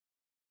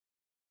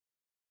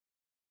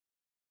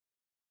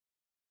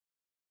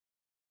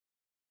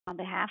On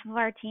behalf of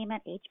our team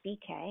at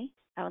HBK,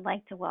 I would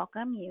like to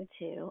welcome you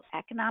to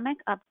Economic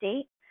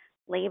Update,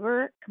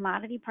 Labor,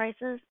 Commodity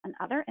Prices, and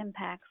Other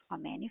Impacts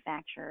on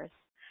Manufacturers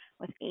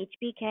with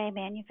HBK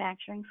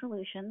Manufacturing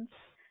Solutions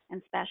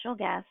and special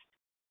guests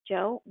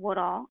Joe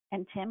Woodall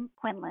and Tim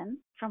Quinlan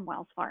from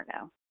Wells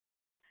Fargo.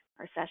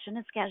 Our session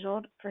is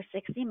scheduled for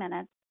 60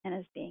 minutes and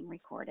is being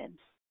recorded.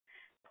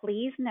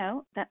 Please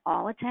note that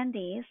all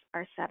attendees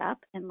are set up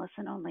in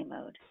listen-only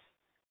mode.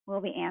 We'll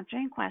be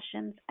answering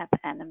questions at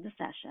the end of the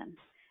session.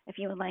 If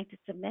you would like to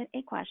submit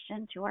a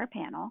question to our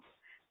panel,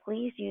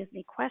 please use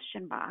the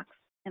question box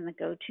in the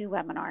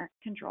GoToWebinar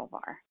control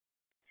bar.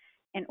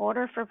 In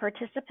order for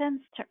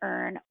participants to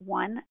earn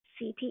 1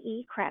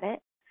 CPE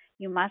credit,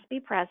 you must be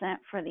present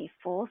for the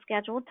full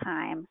scheduled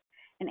time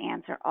and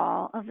answer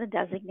all of the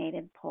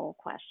designated poll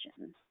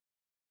questions.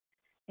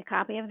 A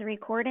copy of the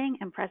recording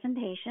and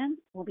presentation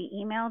will be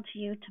emailed to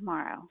you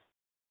tomorrow.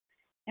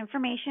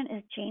 Information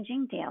is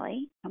changing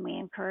daily, and we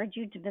encourage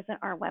you to visit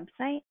our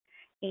website,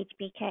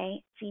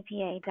 hbkcpa.com,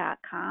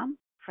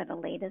 for the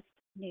latest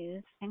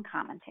news and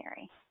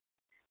commentary.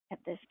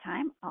 At this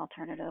time, I'll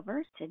turn it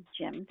over to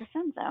Jim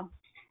DeCenzo.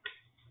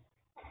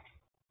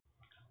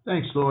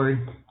 Thanks, Lori.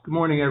 Good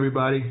morning,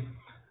 everybody.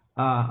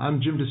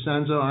 I'm Jim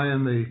DeCenzo. I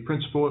am the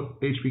principal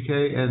at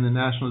HBK and the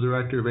National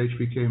Director of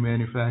HBK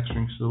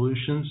Manufacturing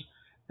Solutions,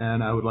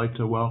 and I would like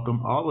to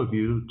welcome all of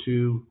you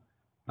to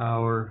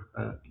our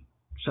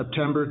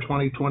September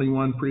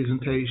 2021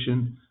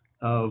 presentation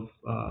of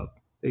from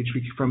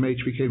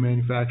HBK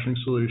Manufacturing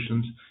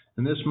Solutions.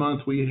 And this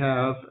month we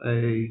have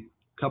a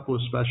couple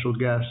of special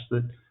guests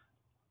that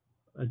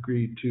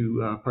agreed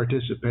to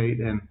participate,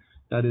 and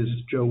that is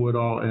Joe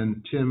Woodall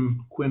and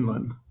Tim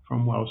Quinlan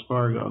from Wells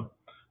Fargo.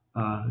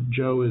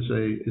 Joe is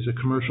a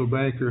commercial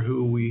banker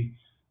who we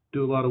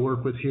do a lot of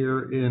work with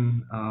here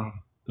in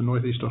the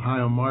Northeast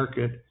Ohio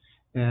market,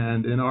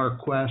 and in our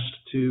quest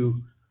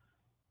to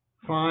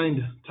find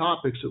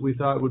topics that we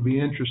thought would be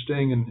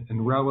interesting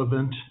and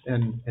relevant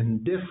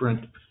and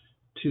different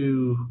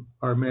to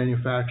our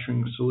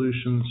manufacturing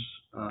solutions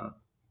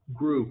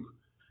group,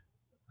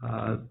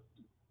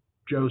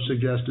 Joe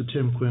suggested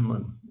Tim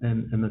Quinlan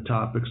and the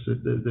topics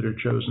that are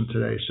chosen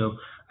today. So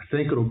I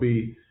think it'll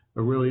be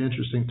a really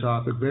interesting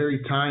topic,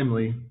 very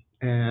timely,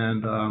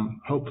 and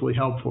hopefully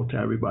helpful to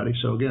everybody.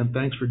 So again,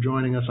 thanks for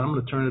joining us. I'm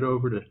going to turn it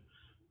over to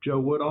Joe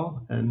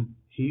Woodall, and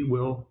he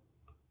will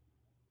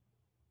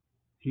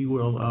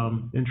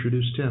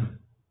introduce Tim.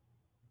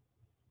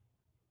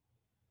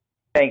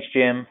 Thanks,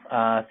 Jim.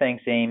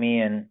 Thanks,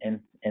 Amy, and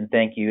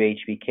thank you,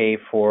 HBK,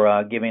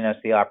 for giving us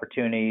the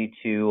opportunity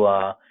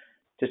to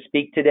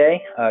speak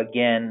today.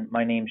 Again,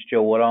 my name's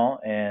Joe Woodall,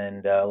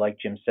 and like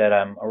Jim said,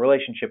 I'm a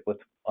relationship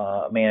with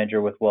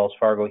manager with Wells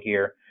Fargo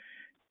here.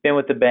 Been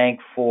with the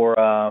bank for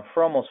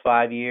almost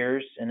 5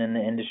 years, and in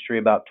the industry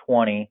about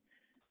 20.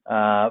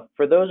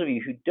 For those of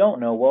you who don't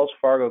know, Wells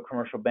Fargo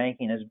Commercial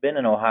Banking has been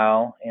in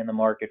Ohio and the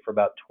market for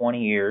about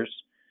 20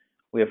 years.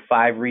 We have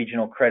 5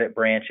 regional credit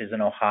branches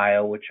in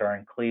Ohio, which are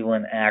in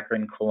Cleveland,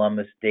 Akron,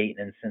 Columbus,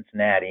 Dayton, and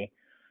Cincinnati.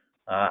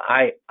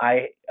 I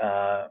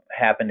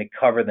happen to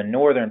cover the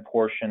northern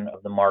portion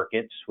of the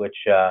markets,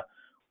 which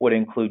would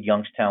include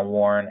Youngstown,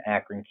 Warren,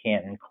 Akron,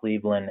 Canton,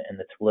 Cleveland, and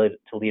the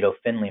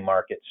Toledo-Findlay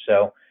markets.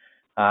 So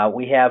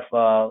we have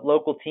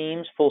local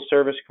teams,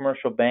 full-service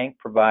commercial bank,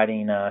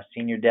 providing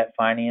senior debt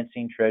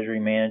financing, treasury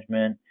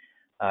management,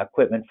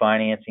 equipment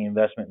financing,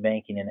 investment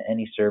banking, and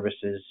any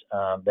services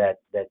that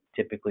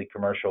typically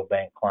commercial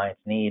bank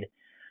clients need.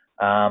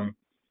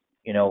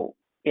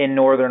 In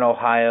northern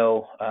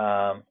Ohio,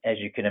 as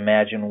you can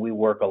imagine, we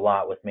work a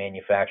lot with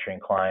manufacturing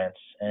clients,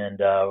 and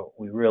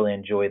we really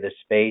enjoy this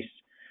space.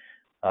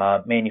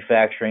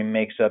 Manufacturing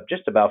makes up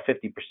just about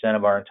 50%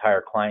 of our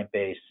entire client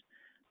base,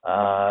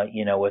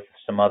 with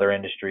some other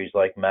industries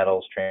like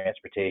metals,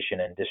 transportation,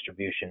 and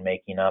distribution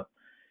making up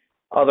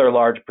other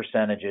large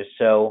percentages.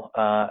 So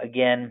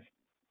again,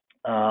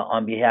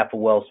 on behalf of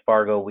Wells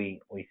Fargo,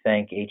 we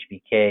thank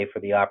HBK for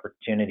the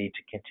opportunity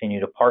to continue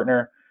to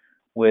partner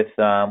with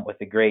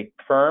a great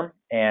firm,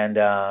 and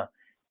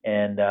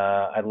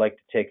I'd like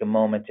to take a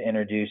moment to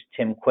introduce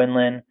Tim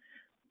Quinlan.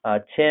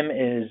 Tim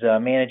is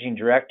managing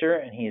director,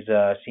 and he's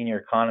a senior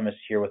economist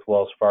here with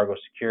Wells Fargo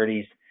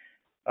Securities.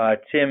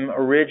 Tim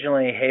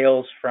originally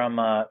hails from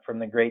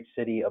the great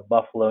city of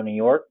Buffalo, New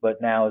York,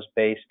 but now is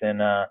based in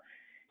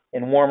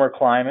warmer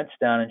climates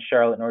down in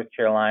Charlotte, North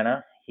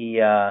Carolina. He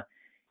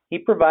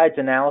provides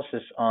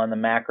analysis on the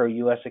macro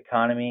U.S.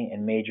 economy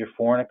and major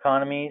foreign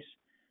economies.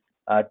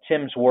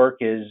 Tim's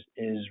work is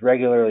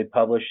regularly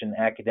published in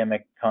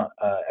academic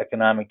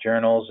economic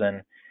journals,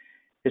 and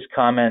his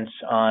comments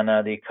on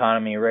the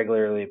economy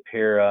regularly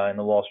appear in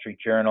the Wall Street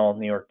Journal,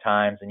 New York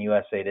Times, and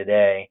USA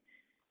Today.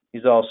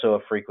 He's also a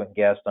frequent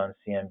guest on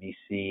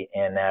CNBC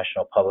and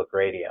National Public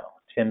Radio.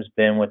 Tim's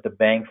been with the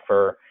bank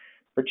for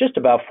just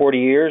about 40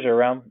 years,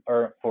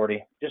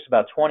 just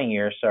about 20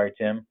 years. Sorry,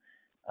 Tim.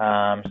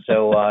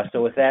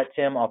 So with that,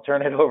 Tim, I'll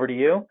turn it over to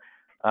you.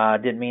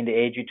 Didn't mean to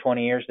age you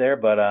 20 years there,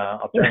 but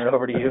I'll turn it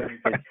over to you.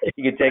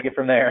 You can take it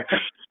from there.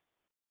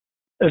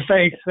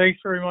 Thanks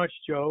very much,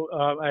 Joe.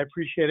 I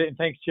appreciate it, and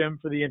thanks, Jim,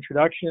 for the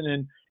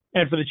introduction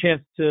and for the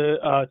chance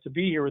to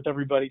be here with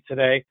everybody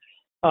today.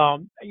 I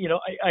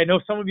know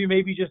some of you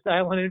may be just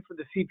dialing in for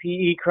the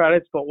CPE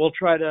credits, but we'll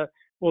try to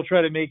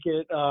make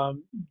it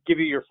give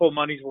you your full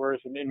money's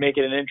worth and make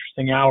it an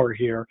interesting hour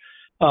here.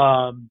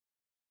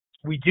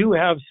 We do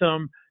have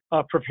some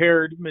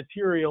prepared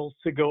materials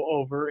to go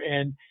over,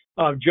 and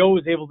Joe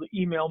was able to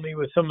email me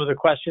with some of the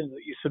questions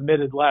that you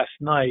submitted last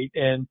night.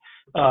 And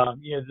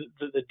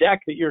the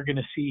deck that you're going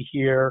to see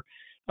here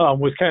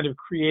was kind of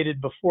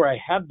created before I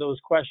had those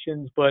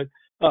questions, but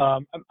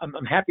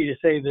I'm happy to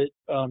say that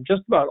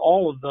just about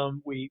all of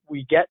them we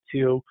get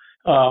to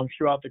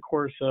throughout the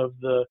course of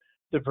the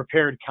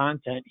prepared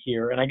content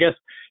here. And I guess,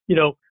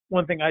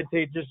 one thing I'd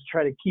say just to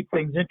try to keep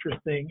things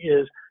interesting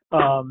is,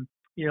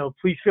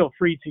 please feel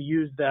free to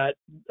use that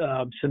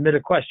submit a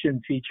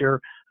question feature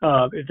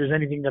if there's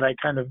anything that I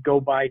kind of go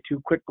by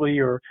too quickly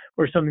or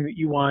something that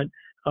you want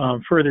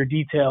further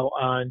detail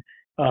on.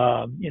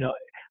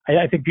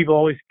 I think people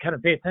always kind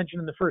of pay attention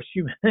in the first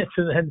few minutes,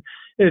 and then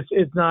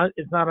it's not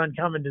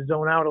uncommon to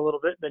zone out a little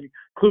bit, then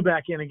clue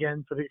back in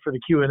again for the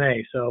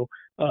Q&A. So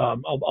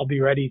I'll be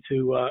ready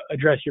to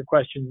address your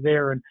questions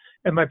there, and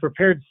my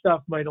prepared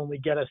stuff might only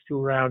get us to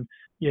around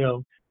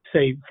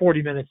say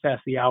 40 minutes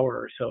past the hour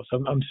or so.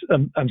 So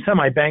I'm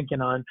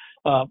semi-banking on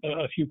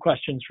a few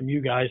questions from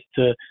you guys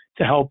to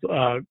help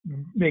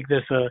make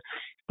this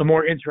a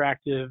more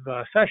interactive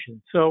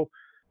session. So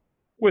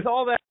with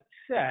all that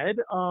said,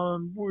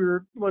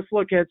 let's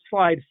look at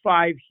slide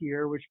 5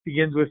 here, which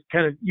begins with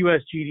kind of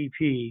U.S.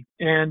 GDP.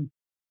 And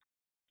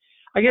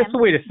I guess the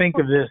way to think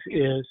of this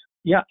is,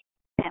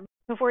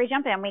 before we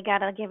jump in, we got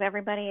to give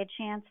everybody a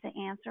chance to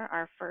answer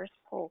our first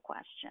poll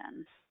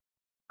question.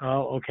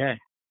 Oh, okay.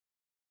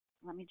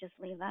 Let me just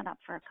leave that up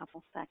for a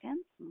couple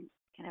seconds and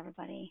get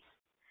everybody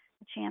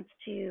a chance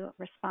to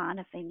respond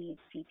if they need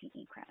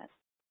CPE credits.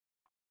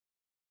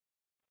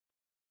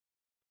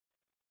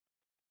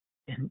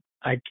 And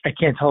I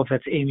can't tell if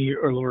that's Amy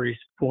or Lori's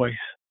voice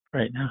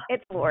right now.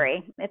 It's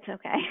Lori. It's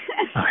okay.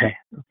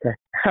 Okay.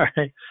 All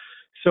right.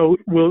 So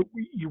will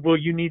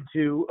you need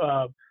to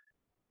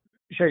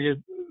should I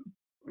just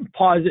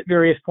pause at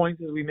various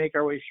points as we make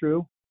our way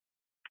through?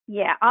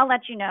 Yeah, I'll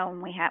let you know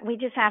when we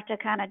just have to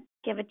kind of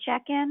give a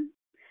check-in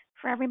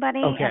for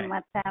everybody and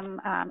let them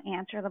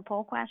answer the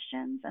poll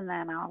questions, and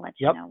then I'll let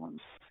you know when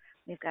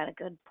we've got a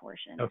good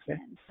portion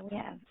in. So we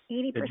have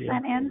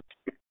 80% in.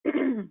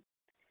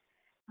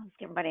 I'll just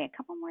give everybody a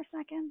couple more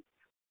seconds.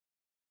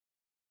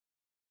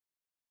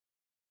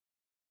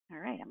 All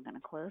right, I'm going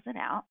to close it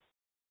out.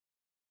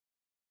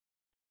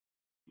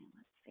 And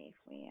let's see if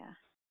we,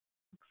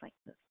 looks like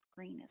the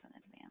screen isn't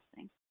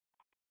advancing.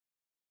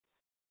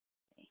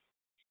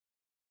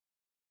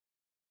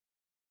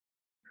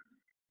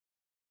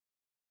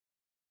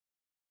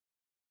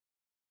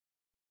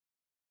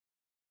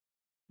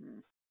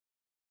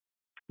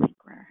 I think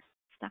we're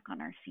stuck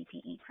on our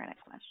CPE credit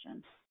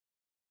question.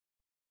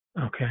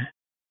 Okay.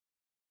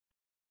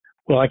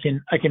 Well, I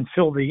can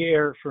fill the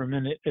air for a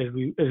minute as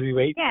we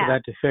wait for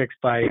that to fix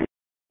by.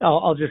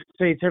 I'll just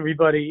say to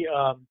everybody,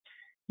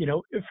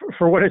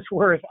 for what it's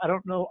worth, I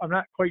don't know, I'm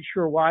not quite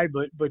sure why,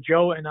 but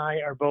Joe and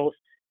I are both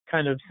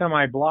kind of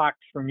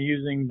semi-blocked from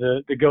using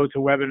the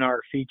GoToWebinar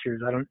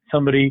features.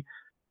 Somebody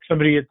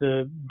at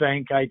the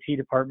bank IT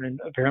department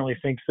apparently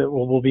thinks that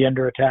we'll be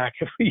under attack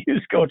if we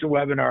use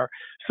GoToWebinar.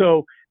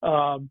 So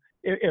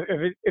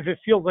if it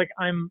feels like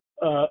I'm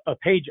a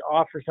page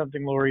off or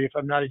something, Lori, if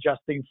I'm not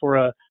adjusting for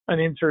an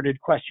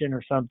inserted question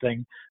or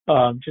something,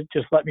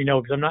 just let me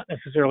know, because I'm not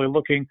necessarily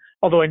looking,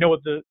 although I know what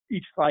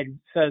each slide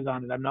says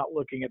on it, I'm not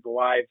looking at the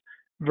live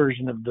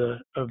version of the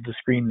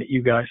screen that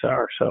you guys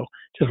are. So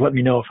just let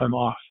me know if I'm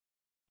off.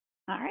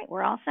 All right,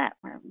 we're all set.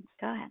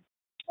 Go ahead.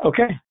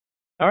 Okay.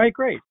 All right,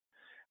 great.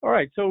 All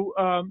right, so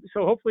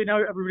hopefully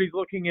now everybody's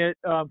looking at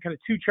kind of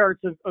two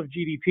charts of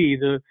GDP,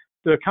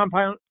 the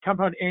compound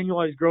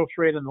annualized growth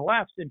rate on the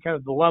left and kind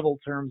of the level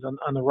terms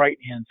on the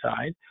right-hand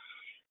side.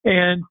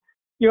 And,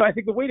 I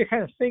think the way to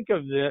kind of think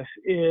of this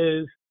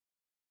is,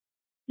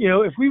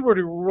 if we were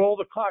to roll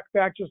the clock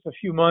back just a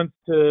few months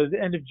to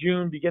the end of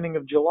June, beginning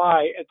of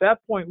July, at that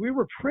point, we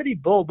were pretty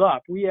bulled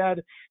up. We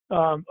had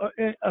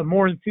a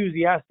more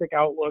enthusiastic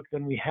outlook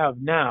than we have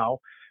now.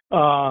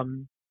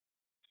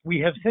 We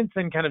have since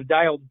then kind of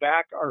dialed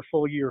back our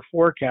full year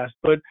forecast,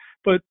 but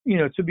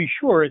to be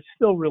sure, it's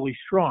still really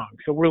strong.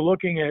 So we're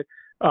looking at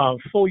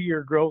full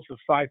year growth of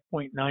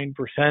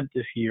 5.9%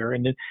 this year,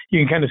 and you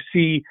can kind of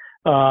see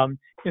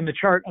in the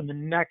chart on the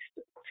next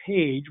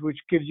page, which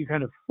gives you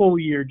kind of full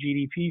year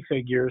GDP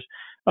figures.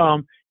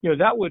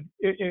 That would,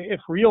 if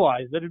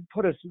realized, that would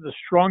put us the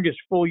strongest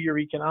full year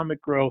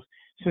economic growth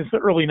since the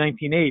early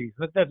 1980s.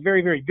 That's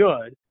very, very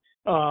good.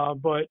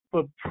 But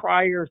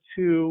prior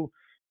to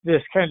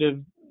this kind of,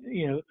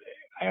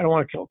 I don't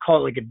want to call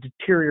it like a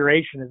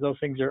deterioration, as though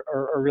things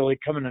are really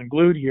coming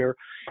unglued here,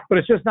 but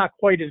it's just not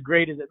quite as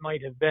great as it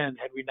might have been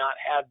had we not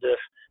had this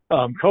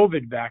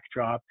COVID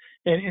backdrop.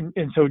 And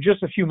so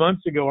just a few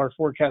months ago, our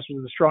forecast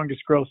was the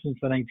strongest growth since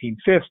the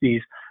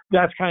 1950s.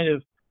 That's kind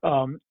of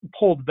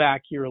pulled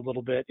back here a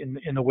little bit in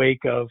the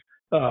wake of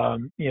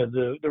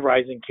the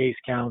rising case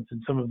counts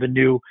and some of the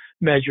new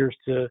measures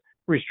to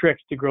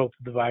restrict the growth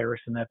of the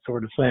virus and that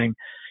sort of thing.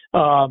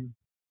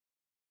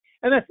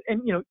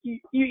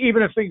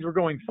 Even if things were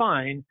going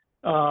fine,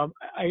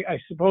 I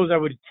suppose I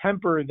would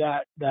temper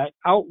that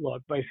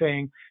outlook by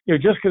saying,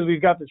 just because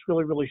we've got this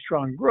really, really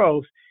strong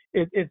growth,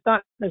 it's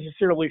not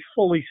necessarily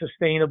fully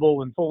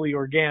sustainable and fully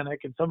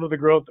organic. And some of the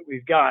growth that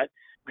we've got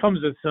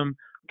comes with some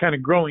kind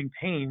of growing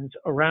pains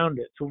around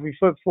it. So if we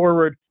flip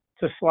forward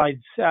to slide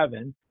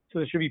 7, so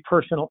this should be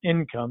personal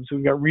income. So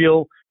we've got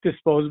real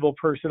disposable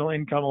personal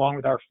income along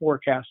with our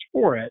forecast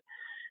for it.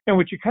 And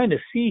what you kind of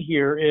see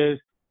here is,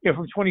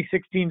 from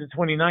 2016 to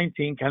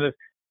 2019, kind of,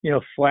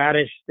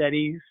 flattish,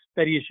 steady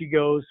as she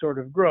goes sort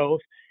of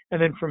growth.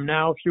 And then from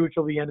now through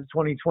till the end of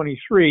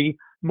 2023,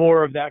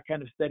 more of that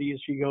kind of steady as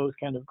she goes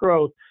kind of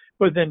growth.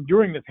 But then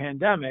during the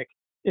pandemic,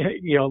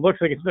 it looks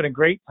like it's been a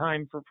great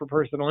time for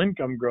personal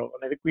income growth.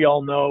 And I think we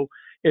all know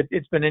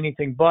it's been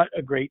anything but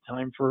a great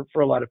time for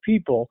a lot of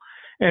people.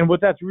 And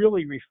what that's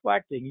really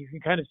reflecting, you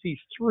can kind of see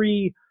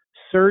 3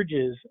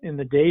 surges in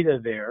the data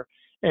there.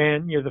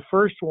 And, the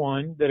first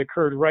one that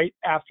occurred right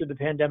after the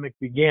pandemic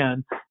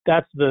began,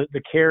 that's the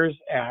CARES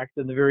Act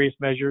and the various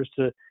measures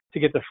to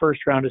get the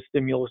first round of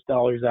stimulus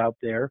dollars out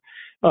there.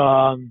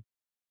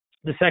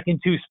 The second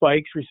 2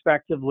 spikes,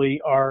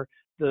 respectively, are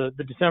the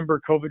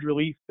December COVID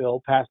relief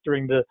bill passed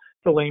during the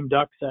lame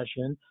duck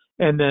session,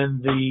 and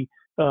then the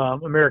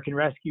American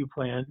Rescue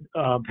Plan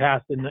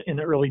passed in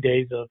the early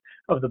days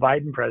of the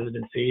Biden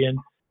presidency.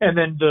 And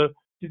then the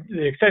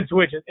extent to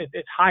which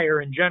it's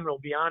higher in general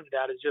beyond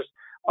that is just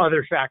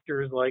other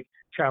factors like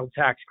child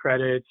tax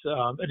credits,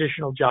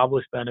 additional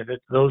jobless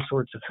benefits, those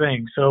sorts of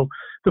things. So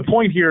the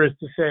point here is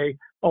to say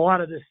a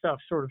lot of this stuff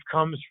sort of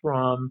comes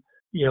from,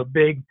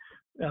 big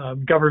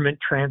government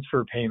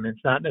transfer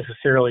payments, not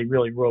necessarily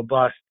really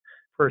robust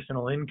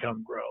personal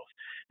income growth.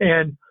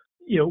 And,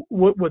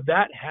 what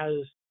that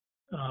has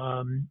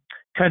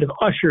kind of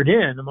ushered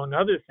in, among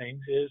other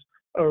things, is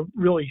a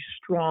really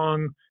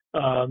strong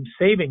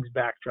savings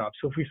backdrop.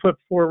 So if we flip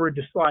forward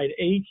to slide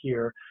 8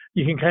 here,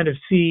 you can kind of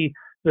see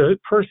the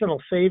personal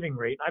saving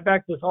rate. I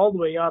backed this all the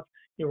way up.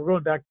 We're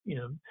going back,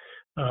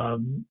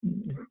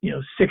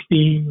 60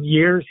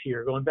 years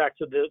here, going back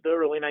to the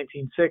early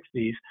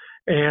 1960s.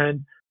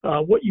 And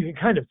what you can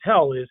kind of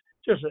tell is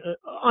just an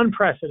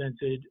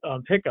unprecedented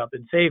pickup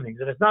in savings.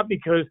 And it's not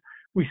because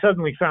we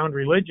suddenly found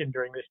religion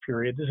during this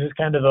period. This is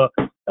kind of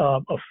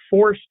a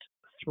forced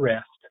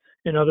thrift.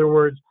 In other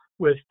words,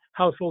 with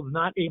households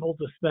not able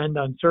to spend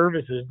on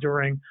services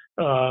during,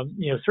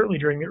 certainly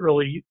during the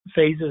early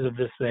phases of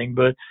this thing,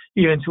 but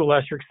even to a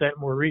lesser extent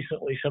more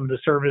recently, some of the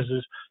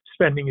services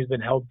spending has been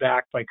held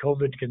back by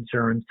COVID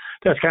concerns.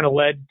 That's kind of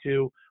led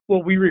to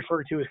what we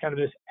refer to as kind of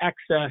this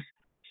excess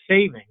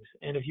savings.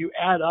 And if you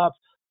add up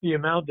the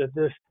amount that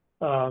this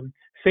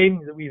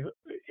savings that we've,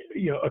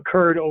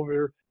 occurred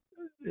over,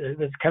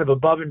 that's kind of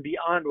above and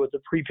beyond what the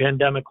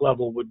pre-pandemic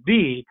level would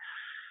be,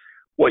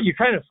 what you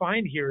kind of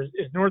find here is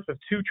north of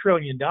 $2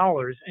 trillion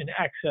in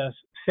excess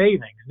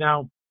savings.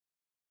 Now,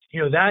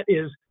 that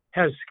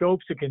has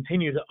scope to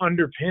continue to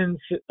underpin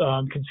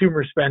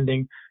consumer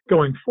spending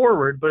going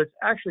forward, but it's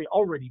actually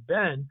already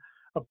been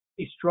a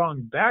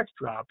strong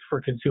backdrop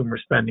for consumer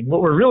spending.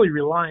 What we're really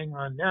relying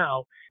on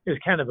now is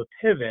kind of a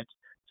pivot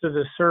to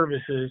the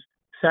services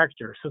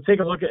sector. So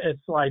take a look at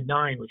slide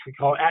 9, which we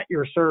call At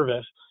Your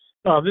Service.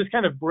 This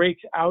kind of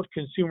breaks out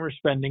consumer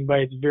spending by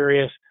its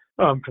various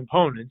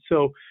components.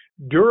 So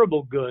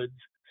durable goods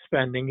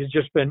spending has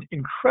just been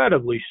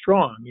incredibly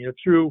strong.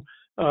 Through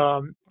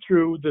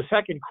the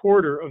second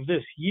quarter of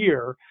this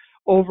year,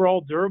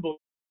 overall durable,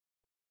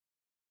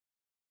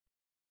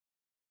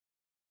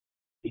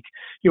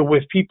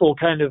 with people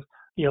kind of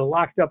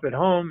locked up at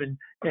home and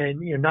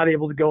not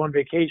able to go on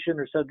vacation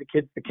or send the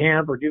kids to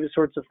camp or do the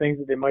sorts of things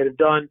that they might have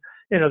done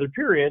in other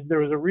periods, there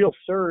was a real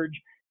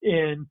surge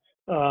in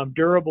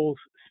durables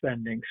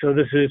spending. So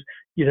this is,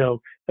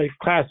 a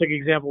classic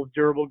example of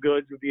durable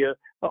goods would be an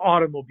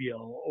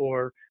automobile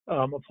or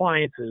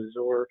appliances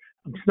or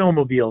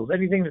snowmobiles,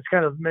 anything that's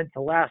kind of meant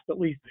to last at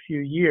least a few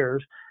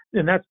years.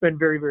 And that's been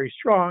very, very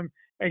strong.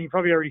 And you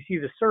probably already see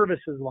the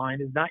services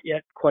line is not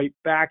yet quite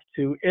back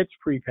to its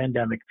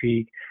pre-pandemic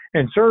peak.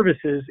 And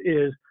services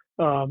is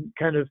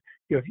kind of,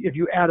 if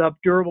you add up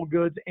durable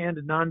goods and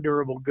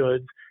non-durable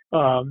goods,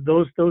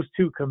 those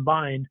two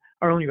combined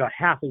are only about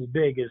half as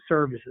big as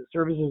services.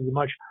 Services is a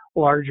much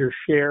larger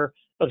share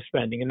of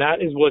spending, and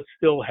that is what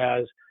still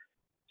has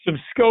some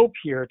scope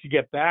here to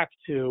get back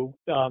to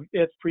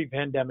its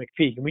pre-pandemic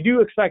peak. And we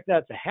do expect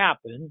that to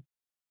happen,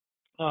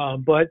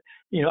 but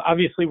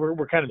obviously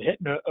we're kind of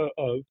hitting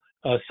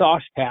a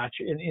soft patch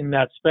in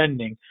that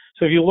spending.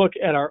 So if you look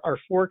at our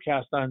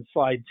forecast on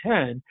slide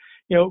 10,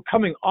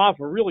 coming off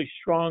a really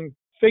strong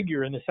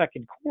figure in the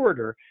second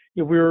quarter,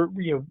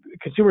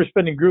 consumer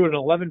spending grew at an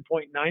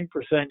 11.9%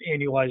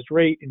 annualized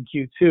rate in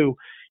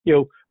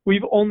Q2.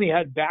 We've only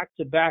had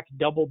back-to-back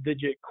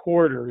double-digit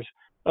quarters.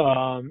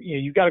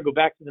 You've got to go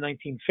back to the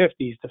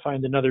 1950s to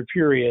find another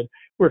period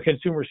where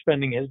consumer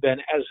spending has been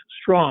as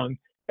strong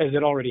as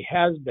it already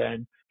has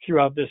been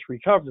throughout this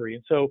recovery.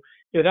 And so,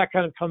 that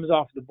kind of comes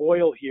off the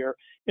boil here.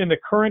 In the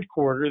current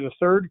quarter, the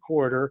third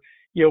quarter,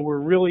 we're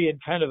really in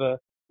kind of a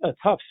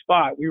tough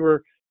spot. We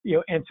were,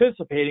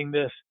 anticipating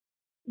this,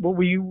 what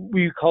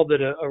we called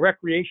it a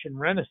recreation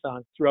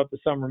renaissance throughout the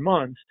summer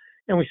months.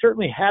 And we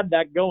certainly had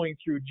that going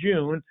through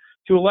June,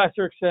 to a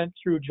lesser extent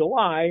through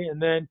July.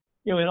 And then,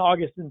 in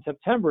August and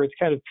September, it's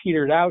kind of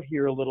petered out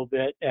here a little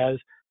bit as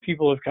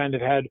people have kind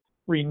of had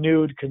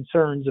renewed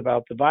concerns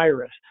about the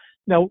virus.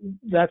 Now,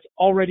 that's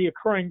already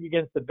occurring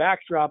against the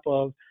backdrop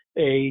of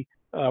a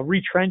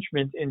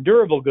retrenchment in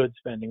durable goods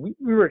spending.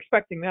 We were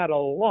expecting that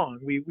all along.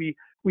 We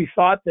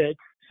thought that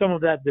some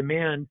of that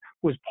demand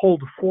was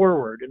pulled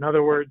forward. In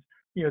other words,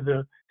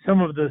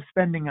 some of the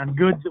spending on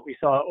goods that we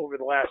saw over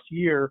the last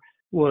year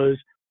was,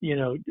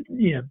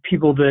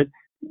 people that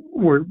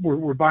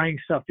were buying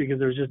stuff because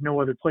there's just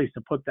no other place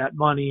to put that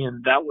money,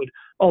 and that would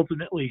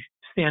ultimately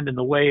stand in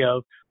the way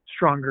of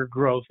stronger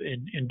growth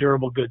in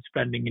durable goods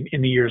spending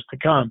in the years to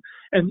come.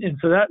 And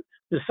so that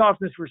the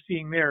softness we're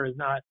seeing there is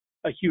not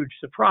a huge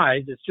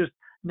surprise. It's just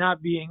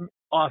not being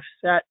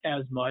offset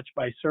as much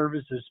by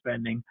services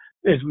spending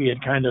as we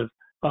had kind of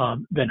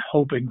been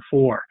hoping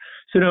for.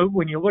 So now,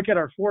 when you look at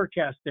our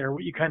forecast there,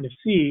 what you kind of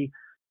see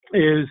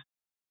is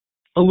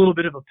a little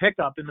bit of a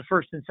pickup in the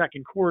first and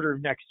second quarter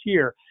of next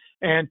year.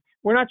 And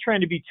we're not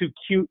trying to be too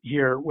cute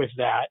here with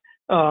that.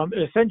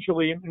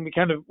 Essentially, and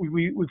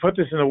we put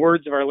this in the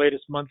words of our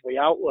latest monthly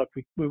outlook.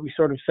 We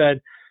sort of said,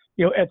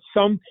 at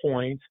some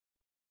point,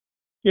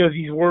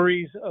 these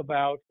worries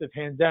about the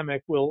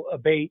pandemic will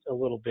abate a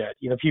little bit.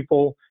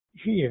 People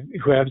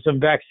who have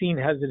some vaccine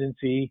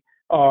hesitancy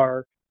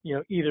are,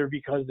 either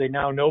because they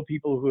now know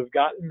people who have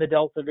gotten the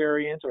Delta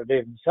variant, or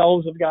they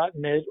themselves have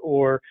gotten it,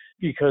 or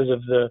because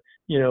of the,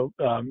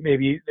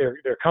 maybe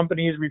their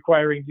company is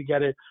requiring to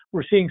get it.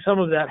 We're seeing some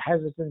of that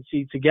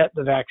hesitancy to get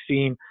the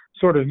vaccine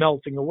sort of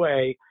melting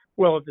away.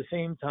 Well, at the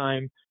same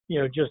time,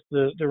 just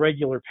the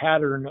regular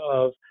pattern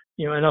of,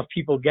 enough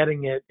people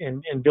getting it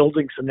and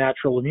building some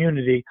natural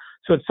immunity.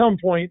 So at some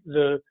point,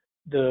 the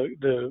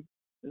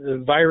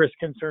virus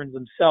concerns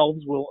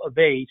themselves will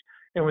abate,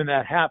 and when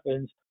that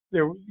happens,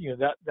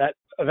 that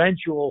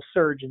eventual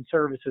surge in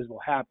services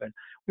will happen.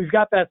 We've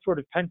got that sort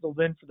of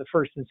penciled in for the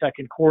first and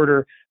second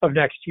quarter of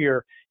next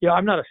year.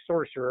 I'm not a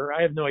sorcerer.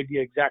 I have no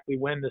idea exactly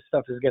when this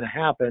stuff is going to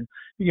happen.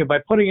 By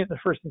putting it in the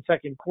first and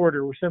second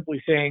quarter, we're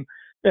simply saying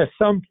at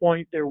some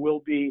point there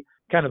will be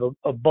kind of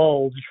a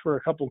bulge for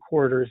a couple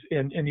quarters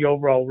in the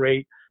overall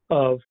rate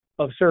of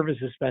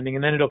services spending,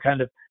 and then it'll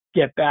kind of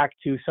get back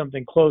to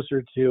something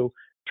closer to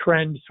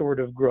trend sort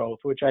of growth,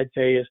 which I'd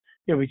say is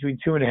between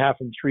 2.5%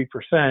 and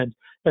 3%,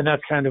 and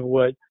that's kind of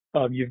what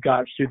you've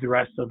got through the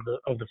rest of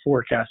the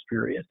forecast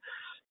period.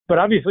 But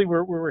obviously,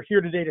 we're here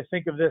today to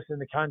think of this in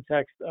the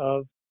context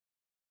of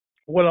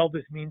what all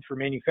this means for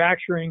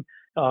manufacturing,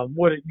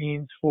 what it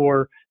means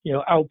for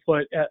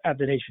output at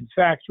the nation's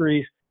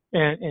factories,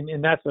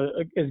 and that's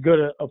as good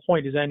a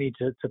point as any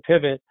to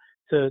pivot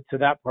to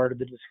that part of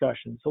the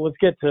discussion. So let's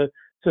get to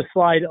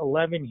slide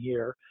 11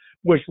 here,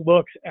 which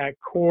looks at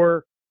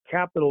core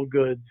capital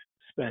goods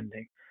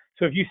spending.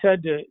 So if you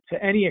said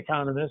to any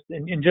economist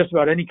in just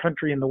about any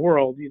country in the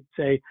world, you'd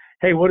say,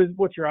 hey,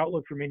 what's your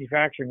outlook for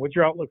manufacturing? What's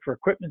your outlook for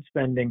equipment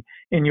spending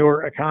in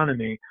your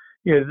economy?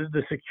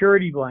 The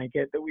security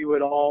blanket that we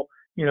would all,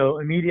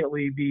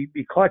 immediately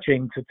be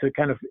clutching to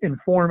kind of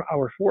inform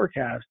our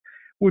forecast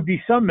would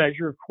be some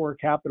measure of core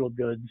capital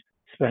goods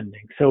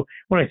spending. So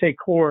when I say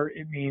core,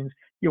 it means,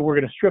 we're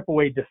going to strip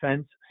away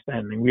defense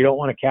spending. We don't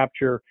want to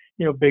capture,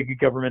 big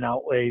government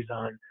outlays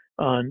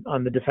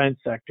on the defense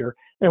sector.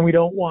 And we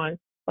don't want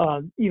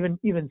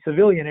even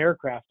civilian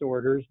aircraft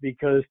orders,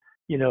 because,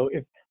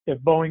 if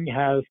Boeing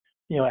has,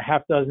 a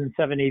half dozen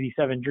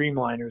 787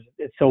 Dreamliners,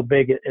 it's so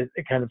big, it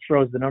kind of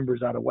throws the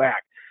numbers out of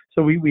whack.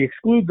 So we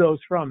exclude those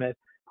from it.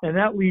 And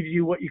that leaves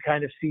you what you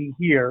kind of see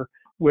here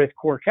with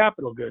core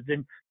capital goods.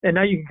 And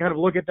now you can kind of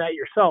look at that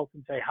yourself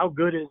and say, how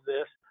good is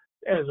this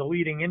as a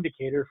leading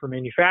indicator for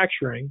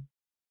manufacturing?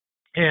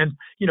 And,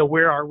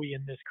 where are we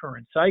in this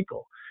current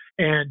cycle?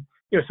 And,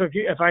 so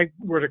if I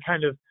were to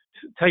kind of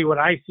tell you what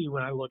I see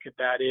when I look at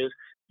that is,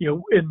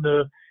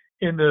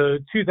 in the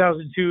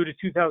 2002 to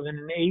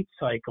 2008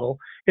 cycle,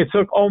 it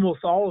took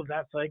almost all of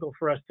that cycle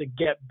for us to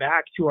get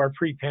back to our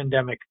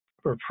pre-pandemic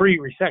or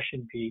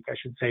pre-recession peak, I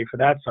should say, for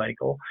that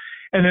cycle.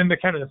 And then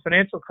the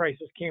financial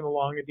crisis came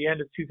along at the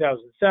end of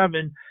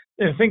 2007,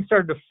 and things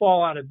started to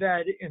fall out of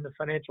bed in the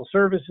financial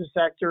services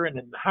sector and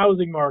in the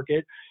housing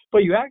market. But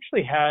you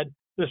actually had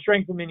the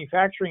strength of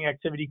manufacturing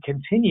activity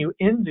continue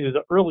into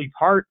the early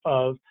part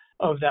of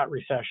that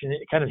recession.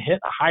 It kind of hit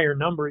a higher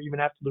number even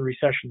after the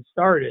recession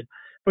started.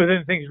 But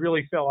then things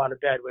really fell out of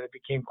bed when it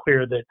became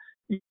clear that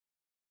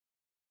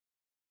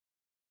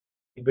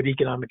but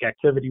economic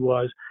activity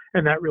was,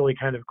 and that really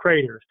kind of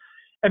craters.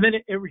 And then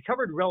it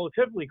recovered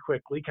relatively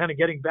quickly, kind of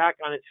getting back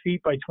on its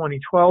feet by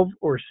 2012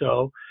 or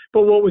so.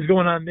 But what was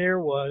going on there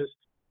was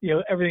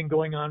everything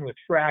going on with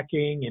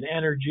fracking and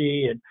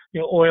energy and,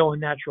 oil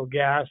and natural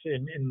gas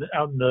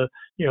out in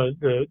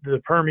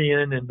the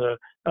Permian and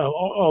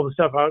all the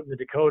stuff out in the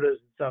Dakotas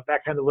and stuff,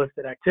 that kind of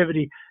lifted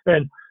activity.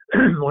 And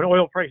when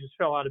oil prices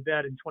fell out of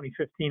bed in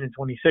 2015 and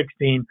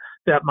 2016,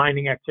 that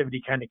mining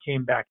activity kind of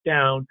came back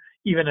down,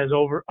 even as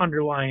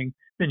underlying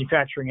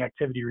manufacturing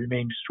activity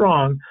remained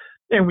strong.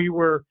 And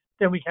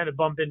then we kind of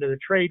bump into the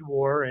trade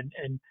war,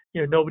 and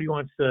nobody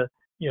wants to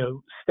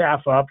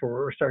staff up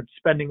or start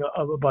spending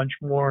a bunch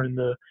more in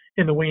the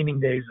waning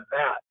days of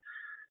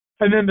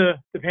that. And then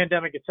the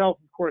pandemic itself,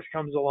 of course,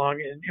 comes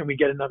along and we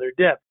get another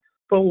dip.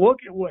 But look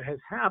at what has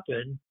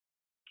happened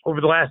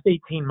over the last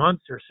 18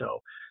 months or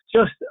so.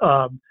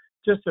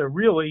 Just a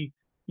really,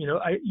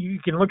 you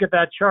can look at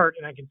that chart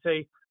and I can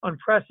say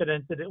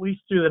unprecedented, at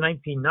least through the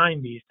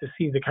 1990s, to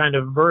see the kind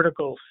of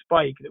vertical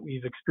spike that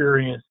we've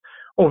experienced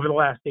over the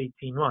last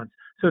 18 months.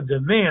 So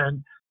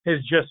demand has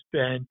just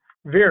been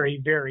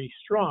very, very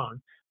strong.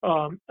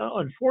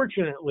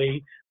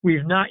 Unfortunately,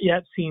 we've not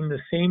yet seen the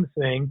same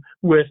thing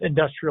with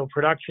industrial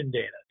production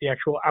data, the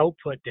actual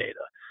output data.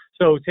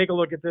 So take a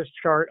look at this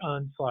chart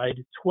on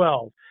slide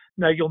 12.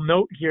 Now you'll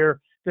note here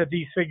that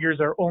these figures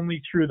are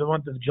only through the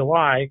month of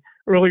July.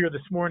 Earlier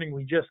this morning,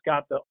 we just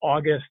got the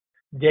August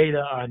data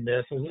on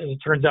this, and it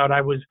turns out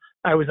I was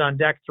on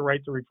deck to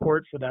write the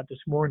report for that this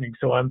morning.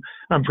 So I'm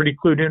pretty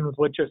clued in with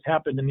what just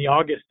happened in the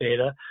August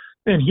data.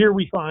 And here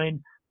we find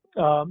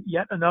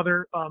yet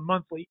another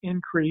monthly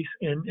increase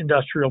in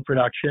industrial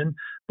production.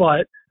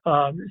 But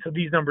so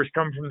these numbers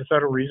come from the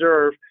Federal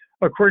Reserve.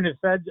 According to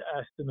Fed's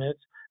estimates,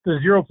 the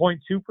 0.2%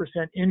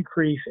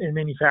 increase in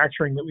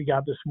manufacturing that we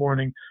got this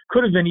morning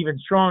could have been even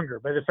stronger.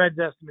 By the Fed's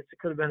estimates, it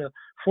could have been a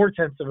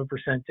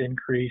 0.4%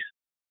 increase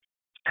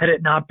had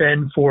it not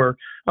been for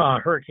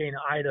Hurricane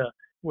Ida,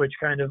 which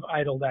kind of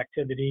idled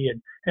activity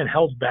and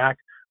held back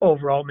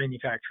overall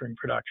manufacturing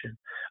production.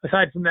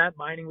 Aside from that,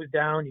 mining was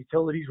down,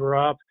 utilities were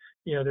up.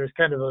 There's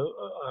kind of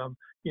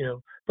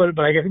but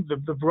I think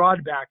the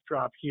broad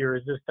backdrop here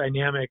is this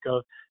dynamic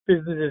of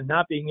businesses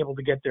not being able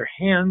to get their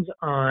hands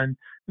on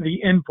the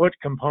input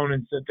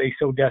components that they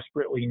so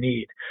desperately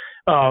need.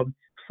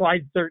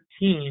 Slide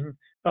 13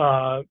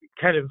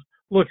 kind of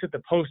looks at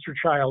the poster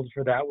child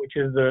for that, which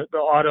is the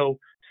auto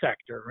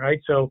sector, right?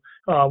 So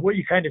what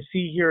you kind of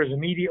see here is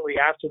immediately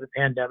after the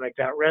pandemic,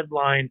 that red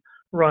line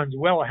runs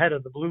well ahead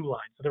of the blue line.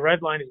 So the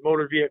red line is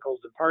motor vehicles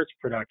and parts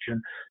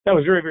production. That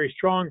was very, very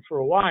strong for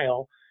a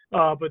while.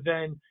 But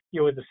then,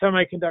 with the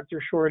semiconductor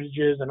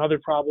shortages and other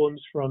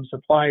problems from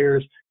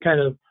suppliers kind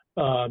of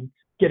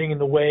getting in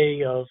the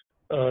way of,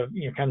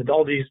 kind of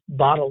all these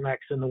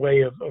bottlenecks in the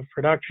way of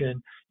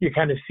production, you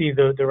kind of see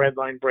the red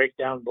line break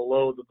down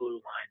below the blue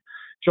line.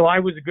 July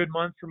was a good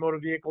month for motor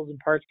vehicles and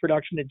parts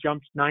production. It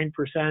jumped 9%.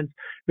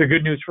 The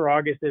good news for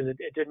August is it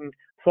didn't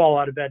fall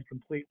out of bed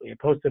completely. It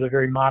posted a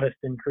very modest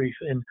increase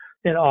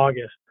in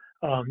August.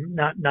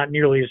 Not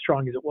nearly as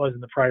strong as it was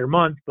in the prior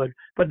month, but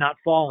not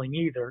falling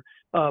either.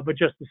 But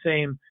just the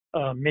same,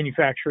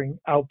 manufacturing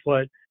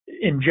output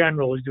in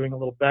general is doing a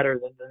little better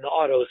than the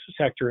auto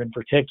sector in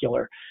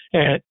particular.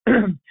 And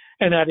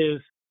that is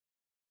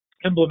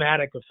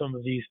emblematic of some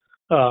of these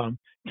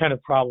kind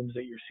of problems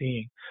that you're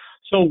seeing.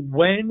 So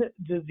when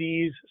do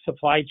these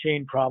supply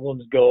chain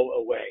problems go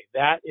away?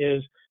 That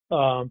is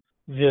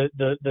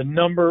the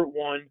number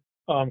one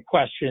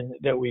question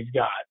that we've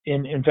got.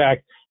 In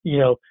fact,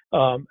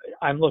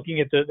 I'm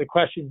looking at the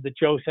questions that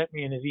Joe sent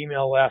me in his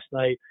email last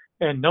night,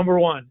 and number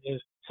one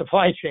is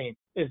supply chain.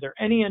 Is there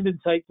any end in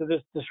sight to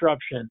this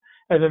disruption?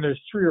 And then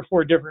there's 3 or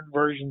 4 different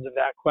versions of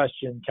that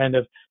question kind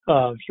of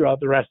throughout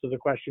the rest of the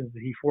questions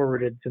that he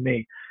forwarded to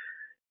me.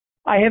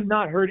 I have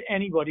not heard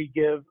anybody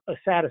give a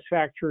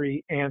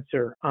satisfactory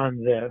answer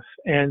on this.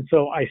 And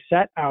so I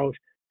set out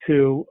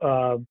to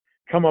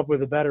come up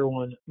with a better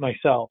one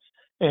myself.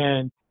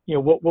 And,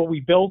 what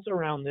we built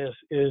around this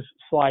is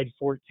slide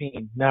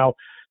 14. Now,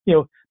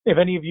 if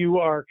any of you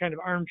are kind of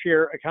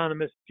armchair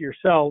economists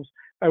yourselves,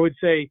 I would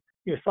say,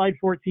 slide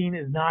 14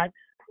 is not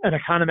an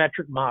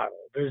econometric model.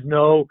 There's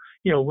no,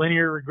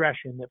 linear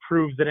regression that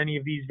proves that any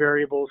of these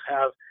variables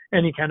have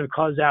any kind of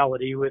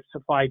causality with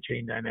supply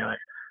chain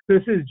dynamics.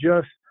 This is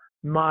just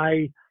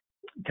my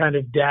kind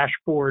of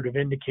dashboard of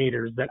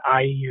indicators that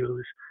I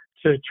use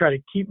to try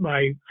to keep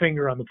my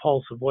finger on the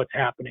pulse of what's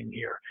happening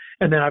here.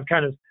 And then I've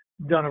kind of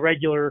done a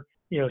regular,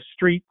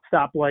 street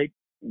stoplight,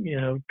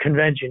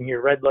 convention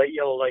here, red light,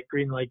 yellow light,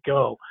 green light,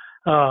 go.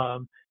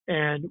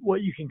 And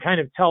what you can kind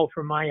of tell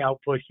from my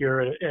output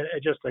here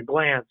at just a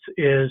glance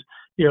is,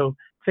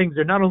 things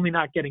are not only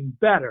not getting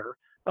better,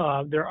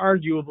 they're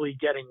arguably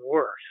getting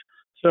worse.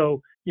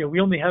 So,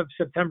 we only have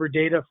September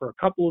data for a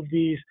couple of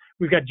these.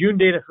 We've got June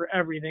data for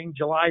everything,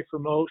 July for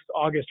most,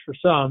 August for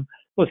some.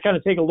 Let's kind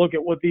of take a look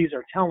at what these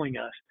are telling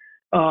us.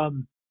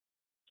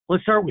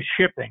 Let's start with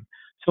shipping.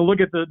 So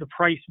look at the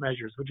price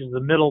measures, which is the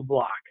middle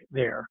block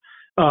there.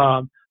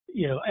 I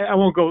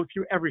won't go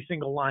through every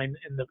single line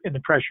in the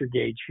pressure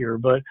gauge here,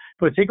 but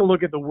take a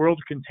look at the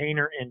World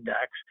Container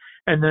Index,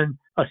 and then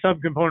a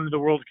subcomponent of the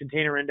World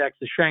Container Index,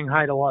 the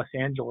Shanghai to Los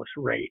Angeles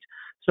rate.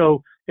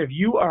 So if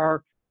you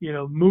are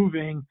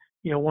moving,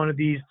 one of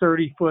these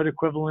 30-foot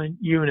equivalent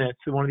units,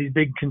 one of these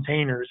big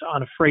containers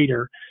on a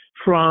freighter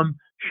from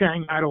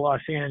Shanghai to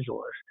Los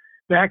Angeles.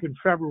 Back in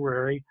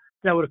February,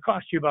 that would have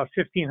cost you about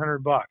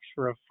 $1,500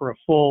 for a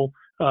full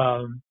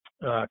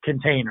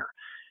container.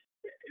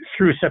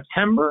 Through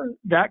September,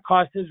 that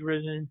cost has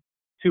risen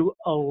to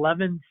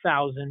 $11,500.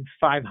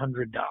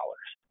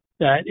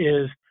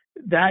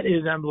 That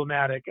is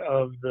emblematic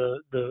of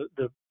the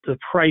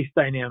price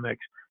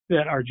dynamics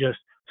that are just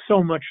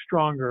so much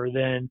stronger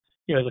than,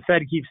 the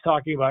Fed keeps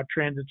talking about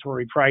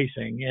transitory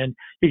pricing, and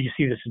you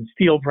see this in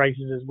steel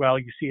prices as well.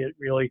 You see it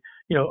really,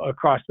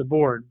 across the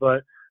board.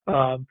 But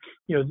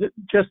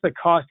just the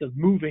cost of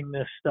moving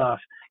this stuff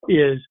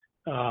is,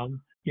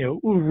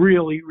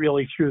 really,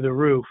 really through the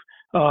roof.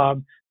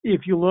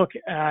 If you look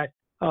at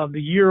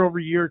the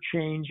year-over-year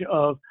change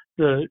of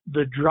the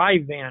dry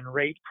van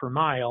rate per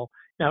mile,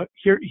 now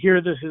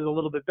here this is a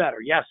little bit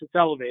better. Yes, it's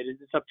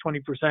elevated. It's up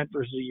 20%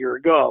 versus a year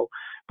ago,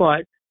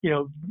 but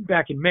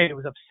back in May it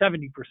was up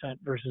 70%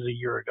 versus a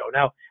year ago.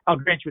 Now I'll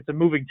grant you it's a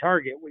moving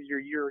target with your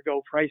year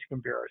ago price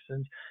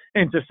comparisons,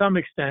 and to some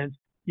extent,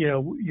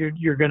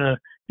 you're gonna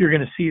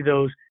see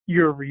those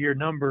year-over-year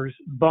numbers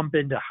bump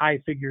into high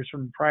figures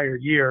from the prior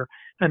year,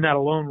 and that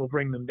alone will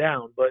bring them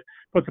down. But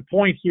the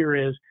point here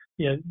is,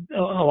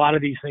 a lot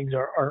of these things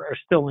are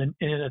still in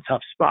a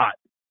tough spot.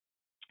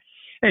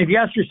 And if you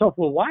ask yourself,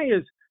 well, why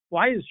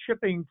is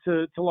shipping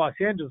to Los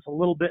Angeles a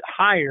little bit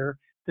higher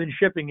than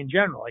shipping in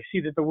general? I see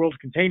that the World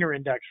Container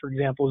Index, for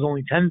example, is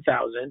only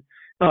 10,000,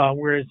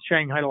 whereas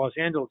Shanghai to Los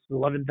Angeles is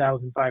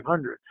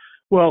 11,500.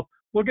 Well,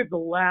 look at the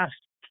last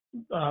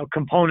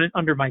component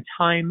under my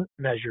time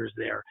measures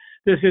there.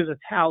 This is a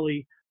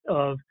tally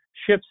of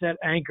ships at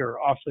anchor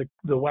off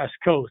the West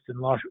Coast in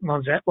Los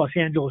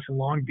Angeles and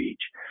Long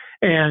Beach.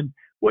 And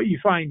what you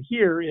find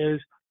here is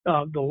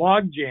the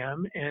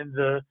logjam and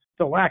the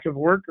lack of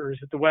workers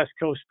at the West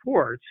Coast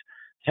ports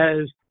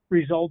has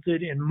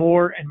resulted in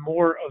more and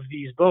more of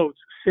these boats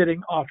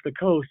sitting off the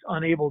coast,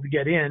 unable to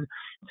get in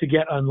to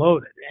get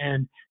unloaded.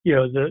 And,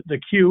 the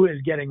queue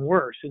is getting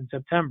worse in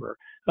September.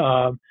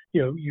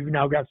 You've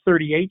now got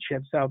 38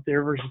 ships out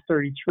there versus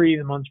 33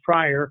 the months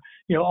prior.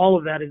 All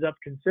of that is up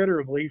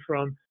considerably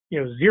from,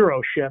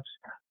 0 ships,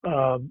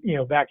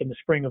 back in the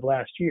spring of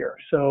last year.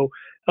 So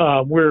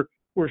we're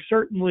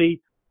certainly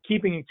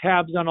keeping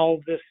tabs on all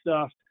of this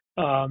stuff.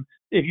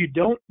 If you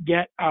don't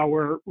get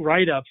our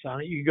write-ups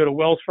on it, you can go to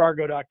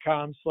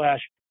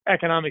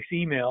wellsfargo.com/economics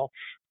email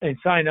and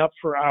sign up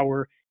for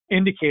our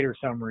indicator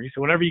summary. So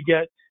whenever you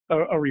get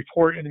a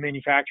report in the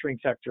manufacturing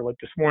sector, like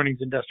this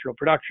morning's industrial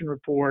production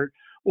report,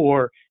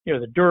 or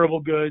the durable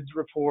goods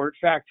report,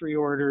 factory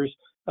orders,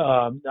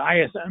 the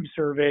ISM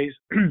surveys,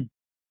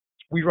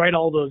 we write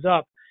all those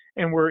up,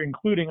 and we're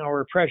including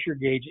our pressure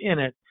gauge in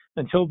it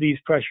until these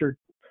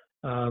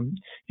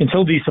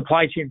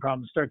supply chain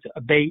problems start to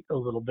abate a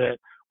little bit.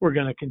 We're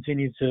going to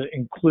continue to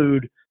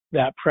include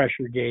that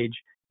pressure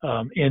gauge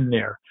in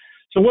there.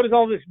 So what does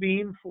all this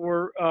mean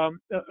for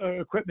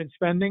equipment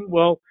spending?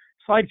 Well,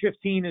 slide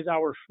 15 is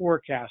our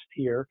forecast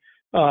here.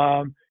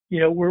 We're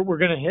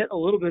going to hit a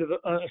little bit of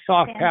a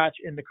soft patch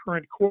in the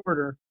current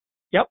quarter.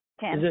 Yep.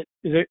 Is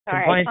it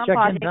compliance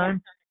check-in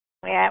time?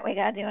 Yeah, we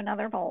got to do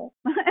another poll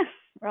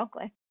real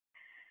quick.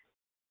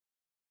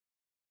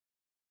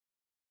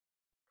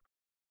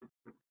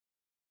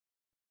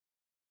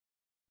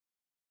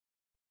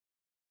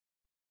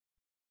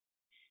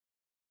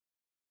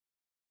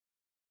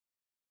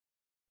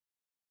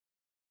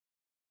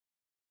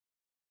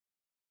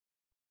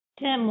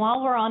 Jim,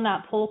 while we're on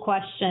that poll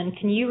question,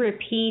 can you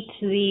repeat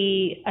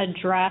the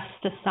address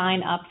to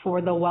sign up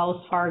for the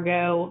Wells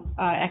Fargo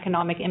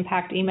economic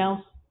impact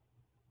emails?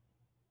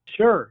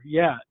 Sure.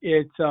 Yeah,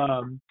 it's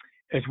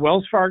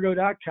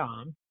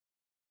wellsfargo.com,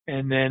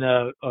 and then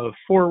a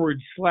 /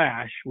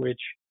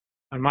 which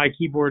on my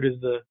keyboard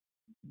is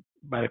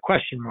by the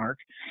question mark,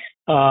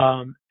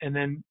 and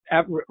then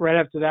right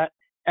after that,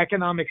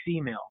 economics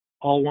email,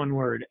 all one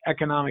word,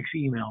 economics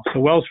email.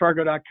 So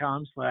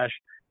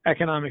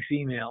wellsfargo.com/economics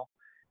email,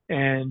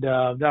 and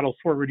that'll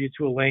forward you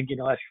to a link, and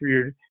it'll ask for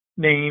your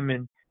name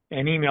and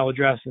email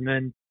address, and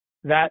then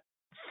that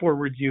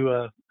forwards you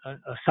a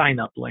sign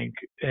up link,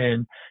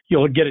 and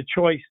you'll get a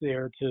choice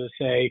there to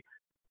say,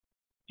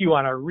 do you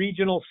want our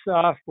regional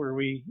stuff where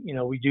we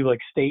do like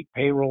state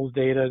payrolls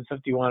data and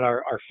stuff? Do you want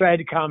our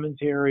Fed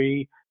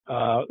commentary,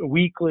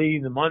 weekly,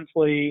 the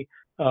monthly?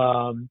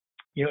 There's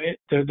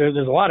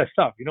a lot of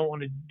stuff. You don't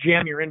want to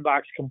jam your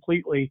inbox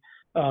completely.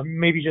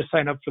 Maybe just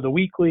sign up for the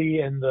weekly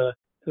and the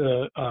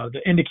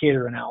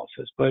indicator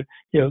analysis. But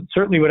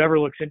certainly whatever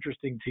looks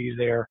interesting to you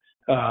there,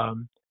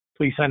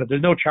 please sign up.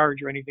 There's no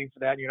charge or anything for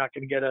that. You're not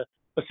going to get a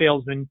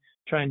salesman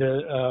trying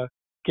to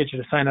get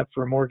you to sign up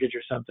for a mortgage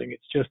or something.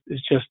 It's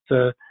just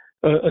a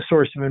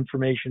source of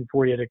information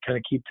for you to kind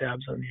of keep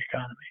tabs on the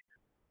economy.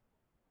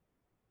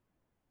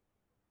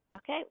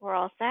 Okay, we're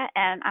all set,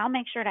 and I'll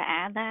make sure to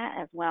add that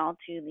as well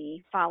to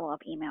the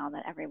follow-up email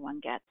that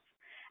everyone gets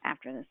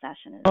after the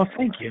session is over.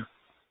 Thank you.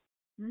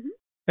 Mm-hmm.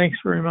 Thanks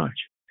very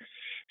much.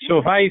 So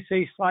if I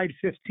say slide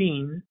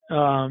 15,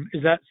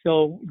 is that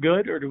still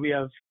good, or do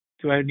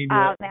I need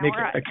to make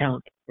an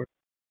account?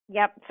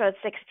 Yep, so it's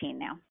 16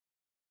 now.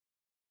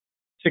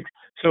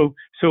 So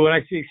when I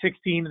say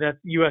 16, that's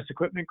U.S.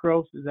 equipment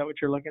growth. Is that what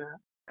you're looking at?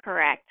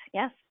 Correct.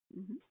 Yes.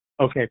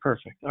 Mm-hmm. Okay,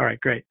 perfect. All right,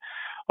 great.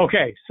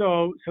 Okay,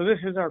 so this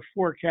is our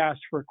forecast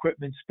for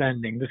equipment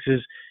spending. This is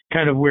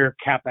kind of where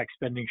CapEx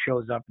spending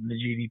shows up in the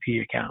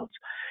GDP accounts.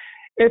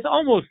 It's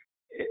almost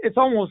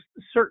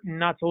certain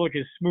not to look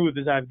as smooth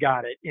as I've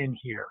got it in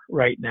here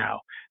right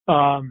now.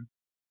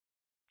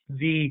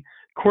 The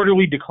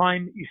quarterly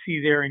decline that you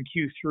see there in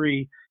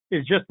Q3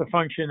 is just a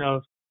function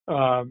of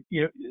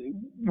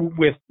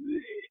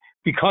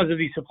because of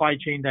these supply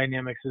chain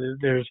dynamics.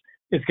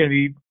 It's going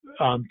to be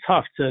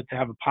tough to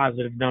have a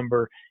positive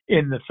number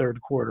in the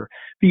third quarter.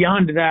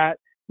 Beyond that,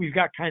 we've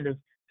got kind of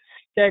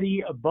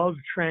steady above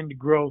trend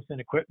growth in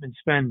equipment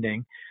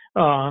spending,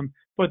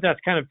 but that's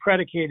kind of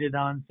predicated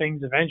on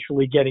things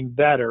eventually getting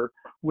better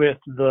with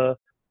the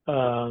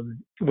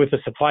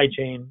supply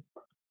chain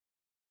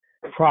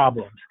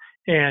problems.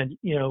 And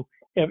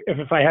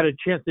if I had a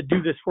chance to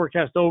do this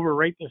forecast over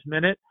right this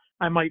minute,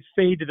 I might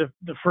fade to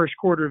the first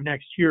quarter of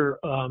next year,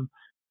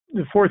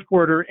 the fourth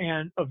quarter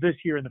and of this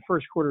year and the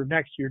first quarter of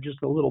next year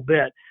just a little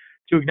bit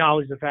to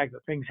acknowledge the fact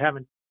that things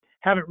haven't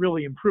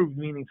really improved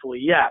meaningfully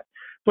yet.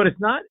 But it's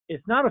not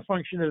a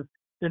function of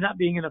there not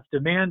being enough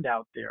demand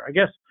out there. I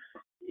guess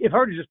if I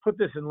were to just put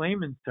this in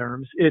layman's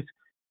terms, it's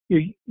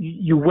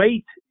you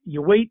wait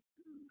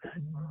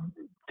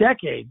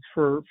decades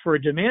for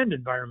a demand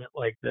environment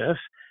like this,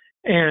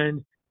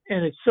 and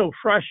it's so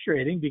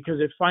frustrating because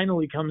it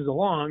finally comes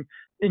along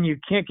and you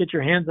can't get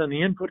your hands on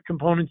the input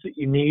components that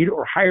you need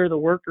or hire the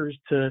workers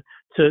to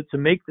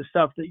make the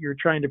stuff that you're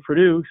trying to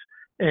produce.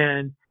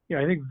 And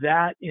I think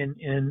that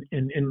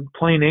in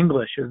plain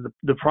English is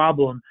the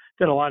problem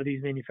that a lot of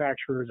these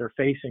manufacturers are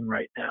facing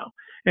right now.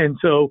 And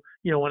so,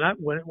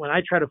 when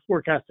I try to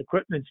forecast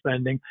equipment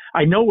spending,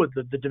 I know what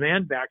the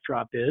demand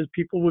backdrop is.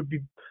 People would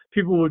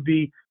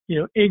be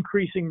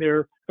increasing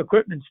their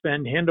equipment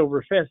spend hand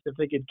over fist if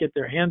they could get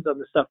their hands on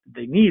the stuff that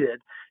they needed.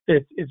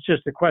 It's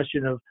just a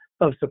question of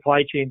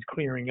supply chains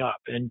clearing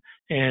up, and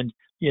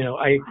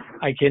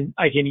I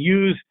can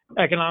use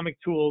economic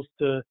tools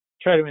to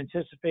try to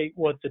anticipate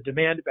what the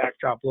demand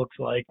backdrop looks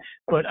like,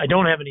 but I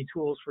don't have any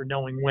tools for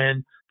knowing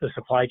when the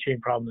supply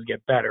chain problems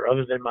get better,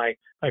 other than my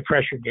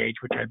pressure gauge,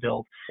 which I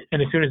built.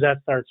 And as soon as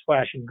that starts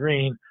flashing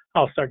green,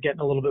 I'll start getting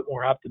a little bit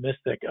more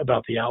optimistic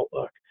about the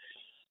outlook.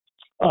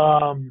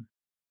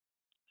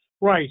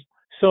 Right.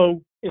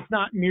 So it's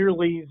not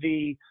merely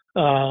the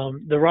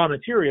raw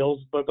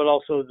materials, but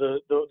also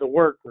the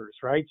workers,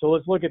 right? So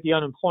let's look at the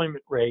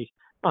unemployment rate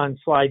on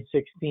slide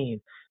 16.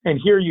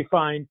 And here you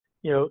find,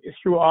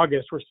 through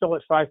August, we're still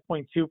at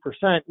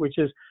 5.2%, which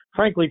is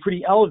frankly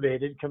pretty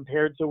elevated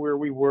compared to where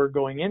we were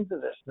going into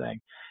this thing.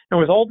 And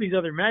with all these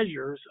other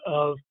measures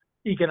of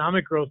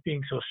economic growth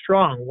being so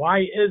strong,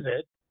 why is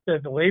it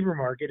that the labor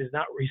market has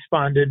not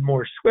responded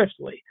more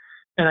swiftly?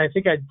 And I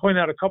think I'd point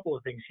out a couple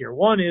of things here.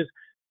 One is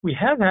we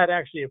have had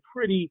actually a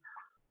pretty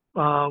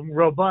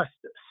robust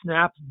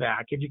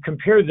snapback. If you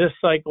compare this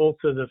cycle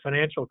to the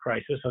financial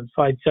crisis on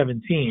slide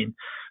 17,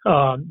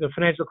 the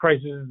financial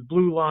crisis is the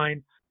blue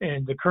line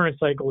and the current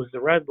cycle is the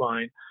red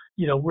line.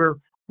 We're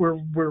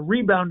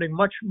rebounding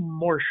much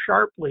more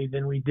sharply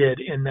than we did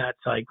in that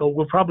cycle.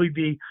 We'll probably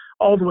be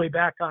all the way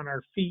back on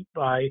our feet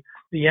by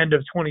the end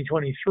of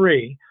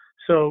 2023.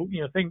 So,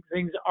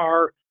 things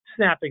are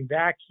snapping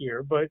back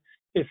here, but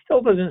it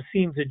still doesn't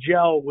seem to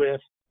gel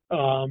with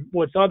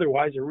what's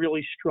otherwise a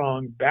really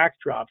strong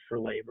backdrop for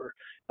labor.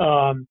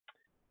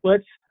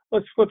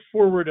 Let's flip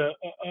forward a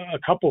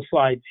couple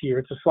slides here.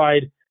 It's a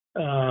slide.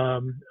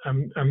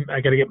 I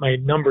got to get my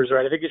numbers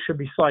right. I think it should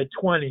be slide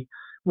 20,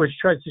 which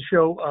tries to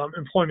show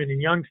employment in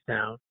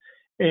Youngstown.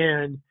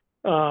 And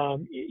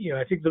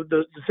I think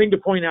the thing to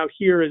point out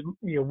here is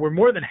we're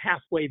more than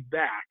halfway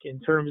back in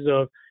terms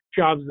of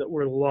jobs that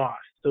were lost.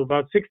 So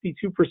about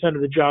 62%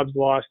 of the jobs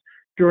lost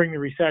during the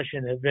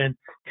recession have been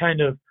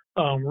kind of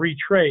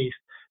retraced,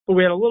 but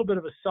we had a little bit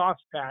of a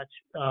soft patch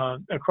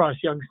across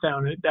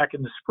Youngstown back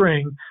in the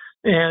spring,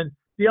 and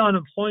the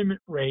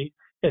unemployment rate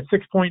at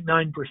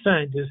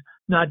 6.9% is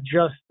not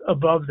just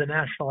above the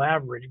national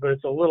average, but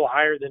it's a little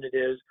higher than it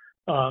is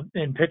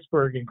in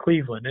Pittsburgh and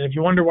Cleveland. And if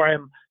you wonder why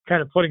I'm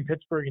kind of putting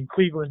Pittsburgh and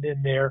Cleveland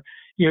in there,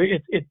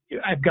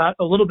 I've got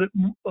a little bit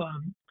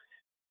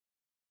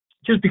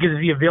just because of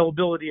the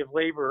availability of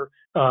labor,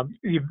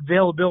 the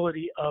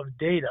availability of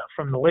data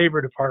from the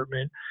Labor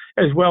Department,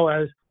 as well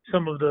as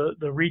some of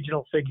the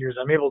regional figures.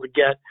 I'm able to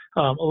get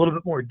a little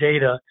bit more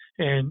data,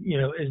 and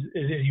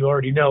as you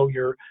already know,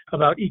 you're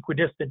about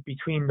equidistant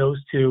between those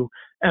two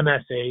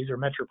MSAs, or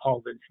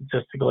metropolitan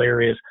statistical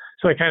areas.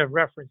 So I kind of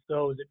reference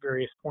those at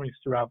various points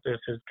throughout this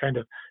as kind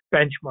of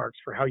benchmarks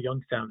for how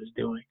Youngstown is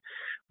doing.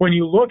 When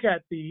you look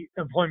at the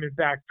employment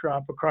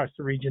backdrop across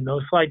the region,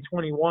 though, slide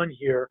 21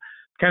 here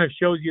kind of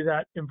shows you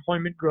that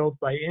employment growth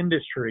by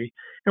industry.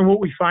 And what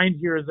we find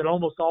here is that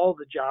almost all of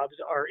the jobs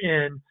are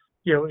in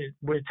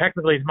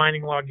technically it's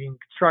mining, logging, and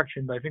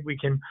construction, but I think we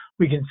can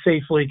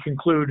safely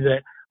conclude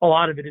that a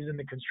lot of it is in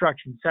the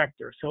construction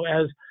sector. So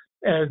as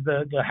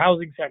the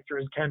housing sector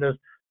is kind of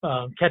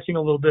catching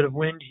a little bit of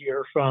wind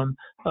here from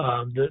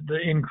the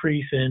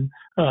increase in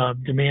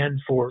demand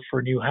for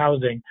new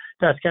housing,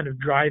 that's kind of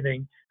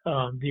driving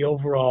the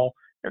overall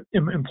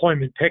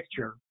employment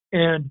picture.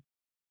 And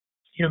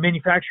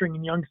manufacturing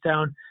in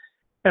Youngstown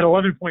at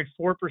 11.4%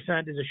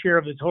 is a share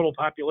of the total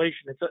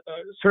population. It's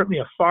certainly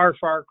a far,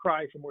 far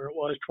cry from where it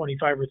was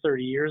 25 or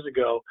 30 years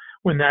ago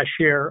when that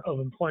share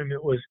of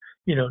employment was,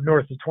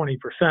 north of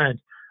 20%.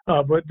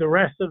 But the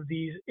rest of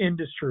these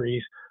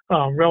industries,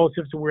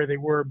 relative to where they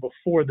were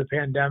before the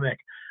pandemic,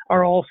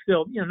 are all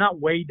still, not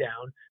way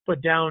down,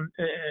 but down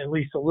at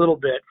least a little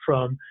bit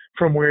from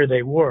where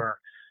they were.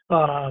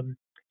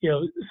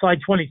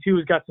 Slide 22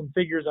 has got some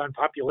figures on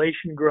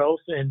population growth,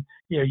 and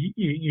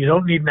you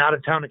don't need an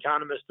out-of-town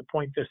economist to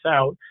point this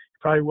out.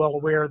 You're probably well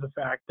aware of the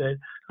fact that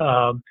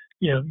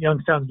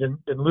Youngstown's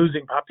been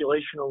losing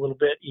population a little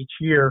bit each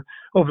year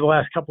over the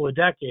last couple of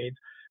decades.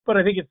 But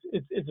I think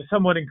it's a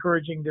somewhat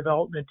encouraging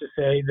development to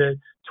say that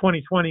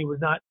 2020 was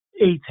not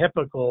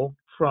atypical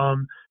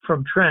from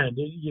trend.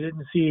 You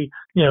didn't see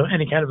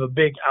any kind of a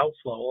big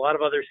outflow. A lot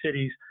of other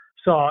cities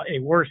saw a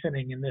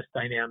worsening in this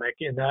dynamic,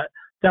 and that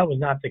was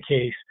not the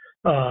case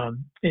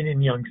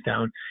in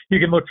Youngstown. You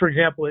can look, for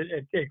example,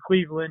 at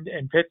Cleveland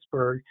and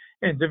Pittsburgh,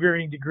 and to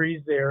varying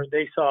degrees there,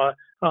 they saw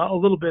a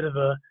little bit of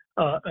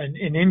an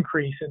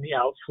increase in the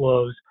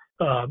outflows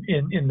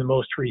in the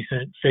most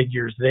recent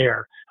figures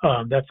there.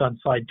 That's on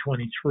slide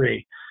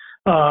 23.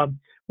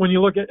 When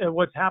you look at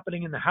what's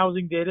happening in the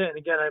housing data, and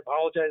again, I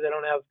apologize, I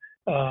don't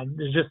have,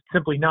 there's just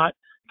simply not,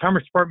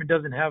 Commerce Department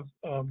doesn't have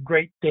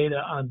great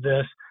data on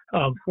this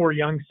for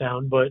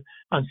Youngstown, but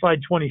on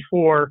slide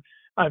 24,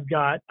 I've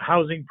got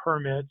housing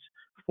permits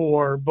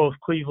for both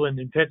Cleveland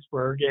and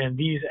Pittsburgh, and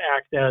these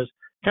act as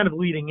kind of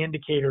leading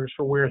indicators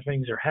for where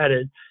things are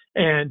headed,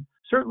 and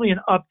certainly an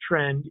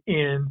uptrend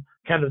in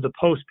kind of the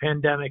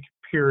post-pandemic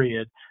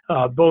period.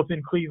 Both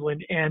in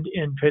Cleveland and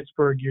in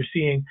Pittsburgh, you're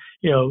seeing,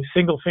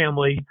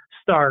 single-family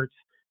starts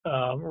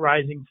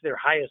rising to their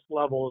highest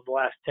level of the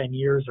last 10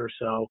 years or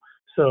so.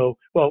 So,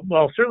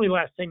 well, certainly the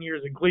last 10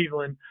 years in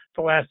Cleveland,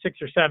 the last 6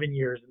 or 7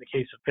 years in the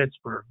case of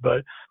Pittsburgh.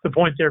 But the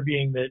point there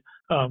being that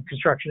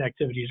construction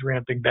activity is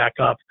ramping back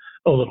up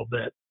a little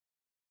bit.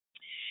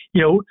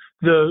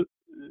 The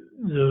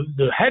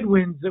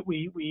headwinds that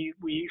we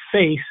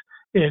face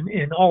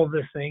in all of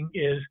this thing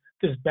is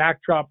this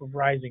backdrop of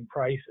rising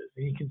prices.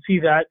 And you can see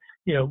that,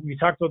 we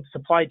talked about the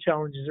supply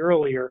challenges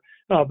earlier,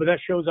 but that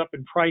shows up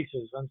in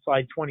prices on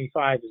slide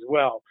 25 as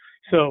well.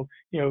 So,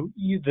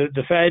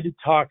 the Fed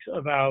talks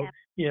about,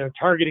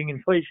 targeting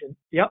inflation.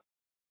 Yep.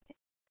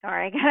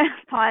 Sorry, I gotta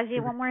pause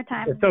you one more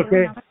time. It's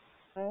okay.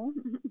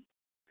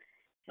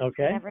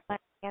 Okay. Everybody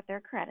get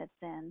their credits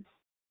in.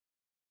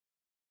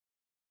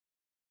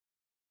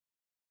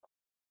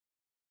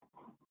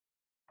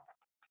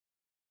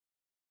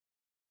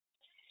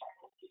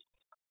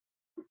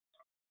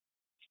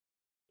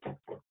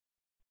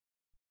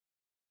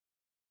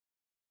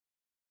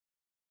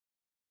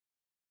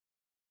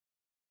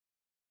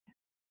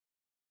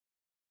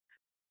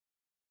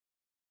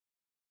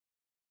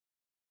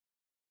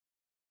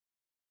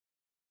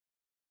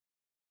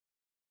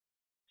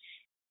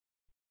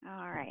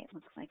 All right,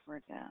 looks like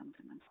we're good. I'm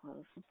going to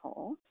close the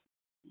poll.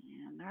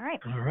 And all right.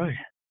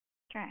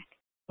 Track.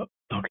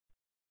 Okay.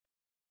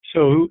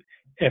 So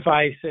if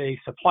I say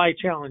supply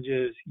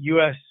challenges,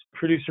 U.S.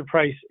 producer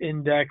price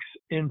index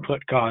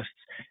input costs,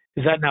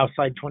 is that now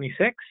slide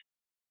 26?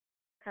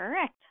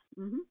 Correct.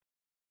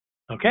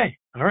 Mm-hmm. Okay.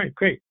 All right,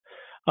 great.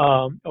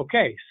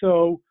 Okay,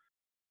 so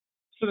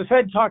the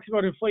Fed talks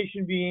about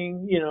inflation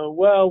being,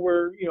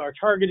 our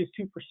target is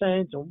 2%,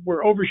 and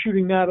we're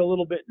overshooting that a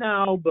little bit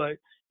now, but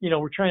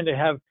we're trying to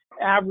have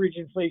average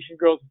inflation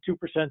growth of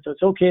 2%, so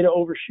it's okay to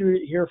overshoot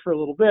it here for a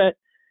little bit.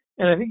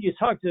 And I think you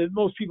talk to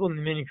most people in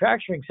the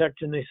manufacturing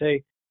sector, and they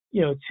say,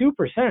 2%,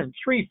 3%,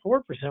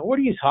 4%. What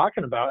are you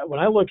talking about? When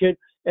I look at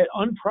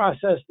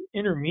unprocessed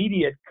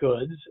intermediate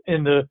goods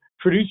in the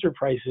producer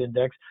price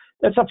index,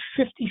 that's up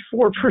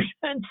 54%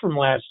 from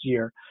last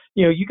year.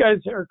 You guys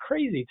are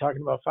crazy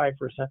talking about 5%.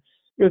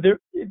 I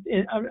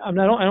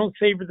don't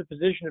favor the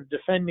position of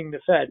defending the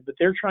Fed, but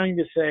they're trying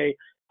to say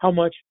how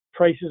much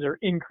prices are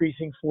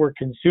increasing for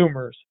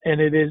consumers, and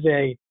it is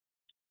a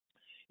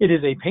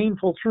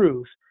painful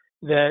truth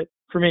that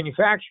for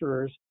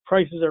manufacturers,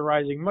 prices are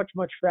rising much,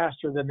 much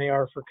faster than they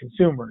are for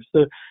consumers.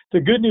 The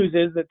good news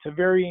is that to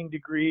varying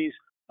degrees,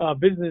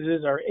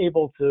 businesses are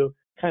able to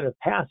kind of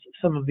pass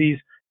some of these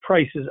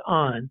prices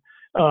on.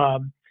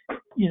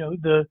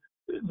 The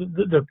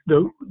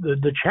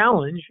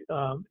challenge,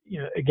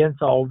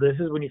 against all of this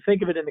is when you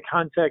think of it in the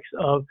context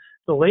of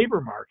the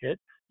labor market.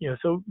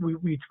 So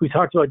we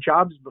talked about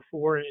jobs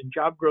before and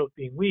job growth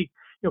being weak.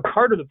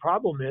 Part of the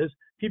problem is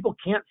people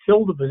can't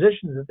fill the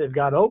positions that they've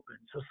got open.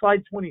 So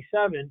slide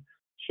 27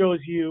 shows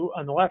you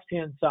on the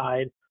left-hand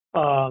side,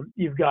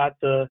 you've got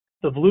the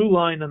the blue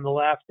line on the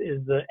left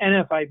is the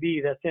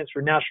NFIB, that stands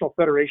for National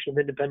Federation of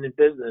Independent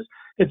Business.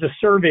 It's a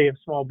survey of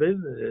small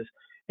businesses.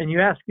 And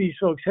you ask these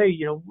folks, hey,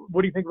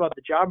 what do you think about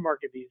the job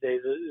market these days?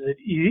 Is it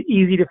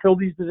easy to fill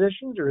these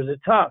positions, or is it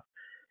tough?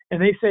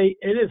 And they say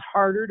it is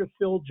harder to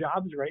fill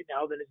jobs right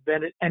now than it's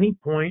been at any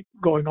point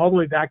going all the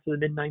way back to the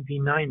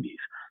mid-1990s.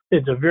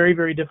 It's a very,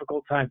 very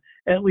difficult time.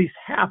 At least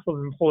half of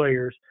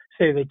employers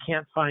say they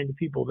can't find the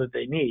people that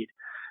they need.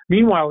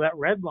 Meanwhile, that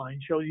red line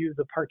shows you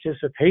the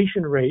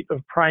participation rate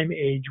of prime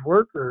age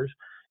workers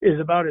is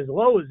about as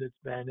low as it's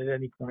been at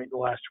any point in the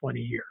last 20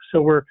 years.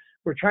 So we're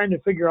trying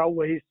to figure out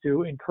ways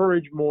to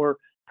encourage more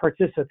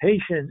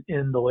participation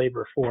in the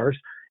labor force.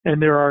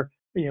 And there are,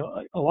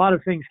 a lot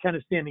of things kind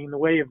of standing in the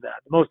way of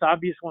that. The most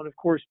obvious one, of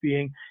course,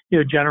 being,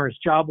 generous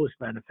jobless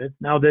benefits.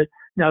 Now that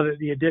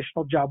the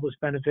additional jobless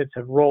benefits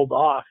have rolled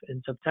off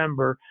in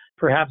September,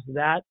 perhaps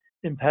that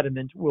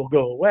impediment will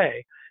go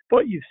away.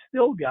 But you've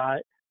still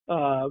got,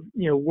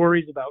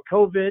 worries about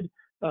COVID,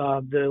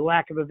 the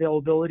lack of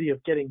availability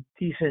of getting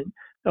decent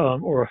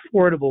or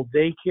affordable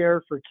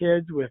daycare for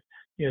kids with,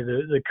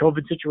 the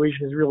COVID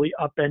situation has really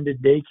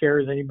upended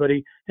daycare, as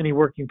any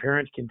working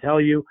parents can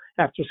tell you,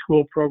 after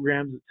school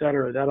programs, et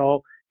cetera. That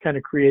all kind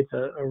of creates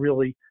a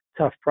really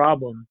tough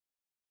problem.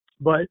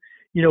 But,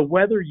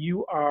 whether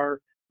you are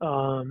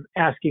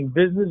asking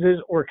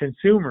businesses or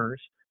consumers,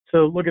 so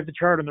look at the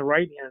chart on the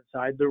right-hand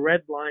side, the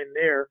red line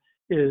there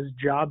is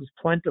jobs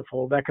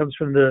plentiful. That comes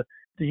from the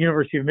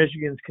University of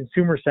Michigan's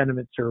Consumer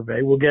Sentiment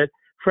Survey. We'll get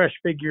fresh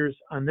figures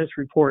on this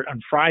report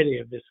on Friday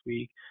of this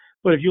week.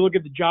 But if you look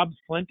at the jobs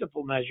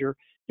plentiful measure,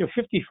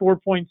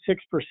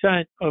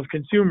 54.6% of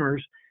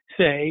consumers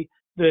say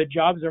the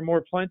jobs are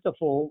more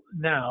plentiful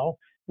now,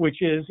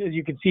 which is, as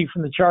you can see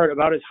from the chart,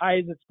 about as high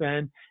as it's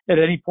been at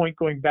any point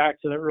going back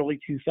to the early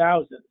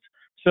 2000s.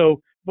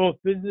 So both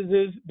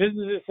businesses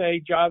say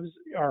jobs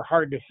are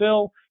hard to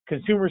fill.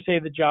 Consumers say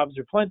the jobs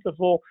are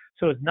plentiful.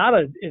 So it's not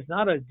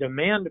a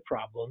demand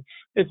problem.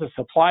 It's a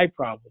supply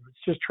problem.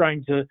 It's just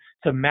trying to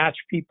match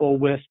people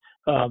with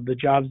the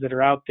jobs that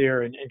are out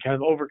there and kind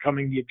of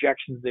overcoming the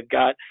objections they've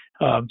got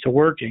to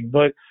working.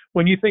 But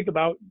when you think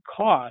about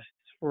costs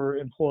for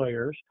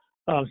employers,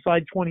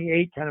 slide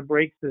 28 kind of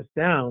breaks this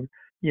down.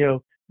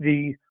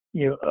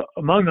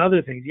 Among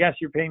other things, yes,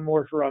 you're paying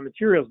more for raw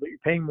materials, but you're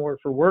paying more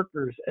for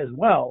workers as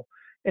well.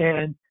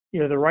 And,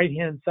 the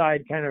right-hand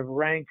side kind of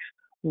ranks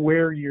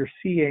where you're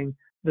seeing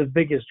the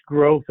biggest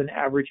growth in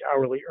average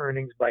hourly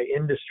earnings by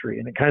industry.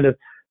 And it kind of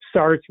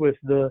starts with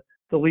the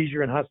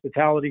leisure and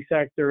hospitality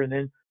sector, and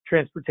then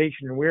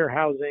transportation and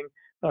warehousing.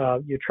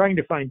 You're trying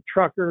to find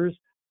truckers,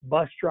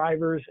 bus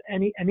drivers,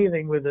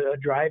 anything with a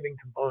driving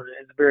component.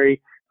 It's a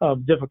very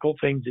difficult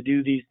thing to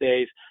do these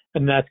days,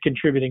 and that's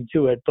contributing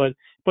to it.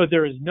 But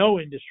there is no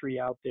industry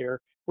out there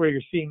where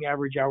you're seeing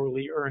average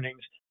hourly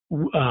earnings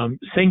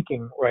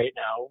sinking right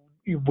now.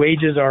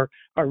 Wages are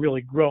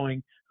really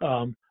growing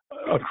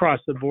across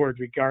the board,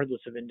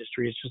 regardless of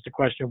industry. It's just a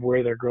question of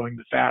where they're growing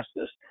the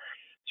fastest.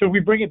 So if we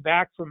bring it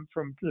back from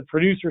the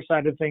producer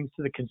side of things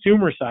to the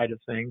consumer side of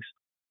things,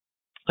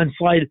 on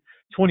slide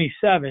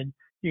 27,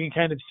 you can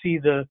kind of see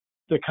the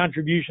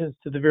contributions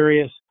to the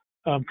various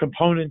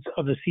components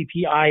of the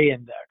CPI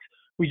index.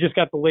 We just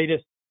got the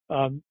latest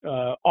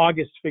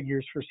August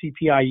figures for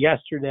CPI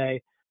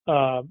yesterday.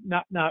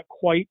 Not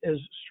quite as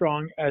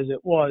strong as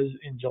it was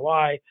in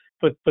July,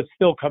 but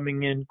still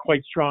coming in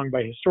quite strong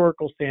by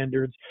historical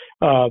standards.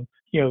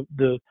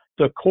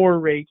 The core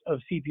rate of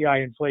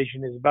CPI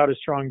inflation is about as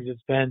strong as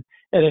it's been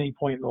at any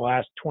point in the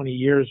last 20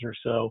 years or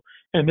so.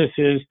 And this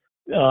is,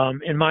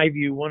 in my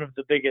view, one of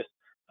the biggest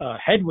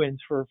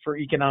headwinds for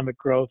economic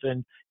growth,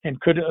 and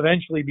could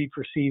eventually be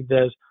perceived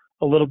as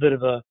a little bit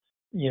of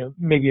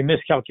maybe a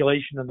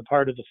miscalculation on the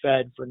part of the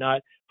Fed for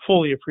not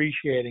fully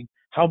appreciating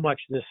how much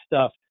this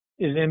stuff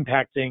is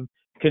impacting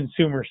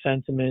consumer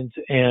sentiment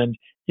and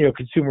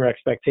consumer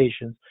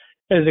expectations.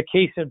 As a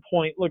case in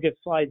point, look at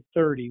slide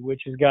 30,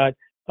 which has got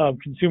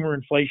consumer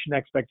inflation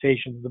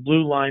expectations. The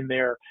blue line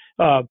there,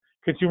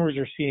 consumers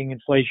are seeing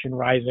inflation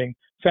rising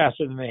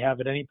faster than they have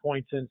at any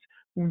point since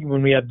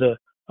when we had the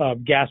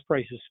gas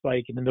prices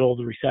spike in the middle of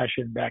the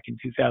recession back in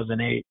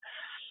 2008.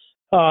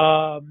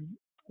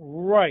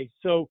 Right.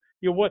 So,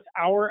 what's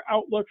our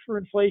outlook for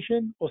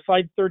inflation? Well,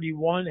 slide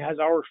 31 has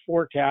our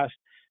forecast.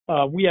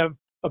 We have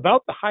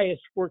about the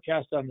highest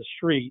forecast on the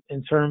street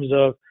in terms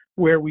of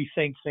where we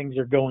think things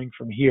are going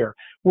from here.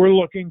 We're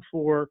looking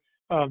for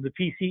the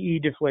PCE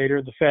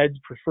deflator, the Fed's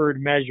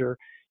preferred measure.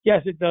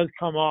 Yes, it does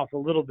come off a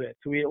little bit.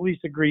 So we at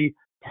least agree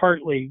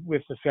partly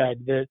with the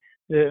Fed that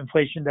the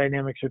inflation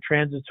dynamics are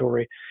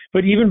transitory.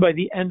 But even by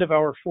the end of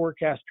our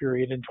forecast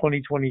period in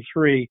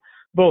 2023,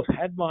 both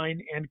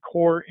headline and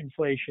core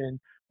inflation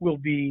will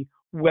be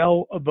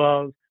well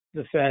above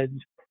the Fed's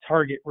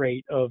target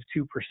rate of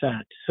 2%.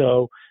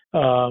 So,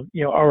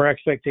 our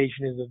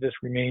expectation is that this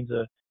remains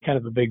a kind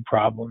of a big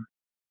problem.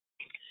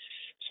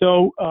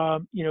 So,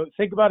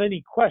 think about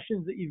any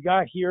questions that you've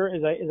got here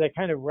as I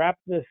kind of wrap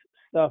this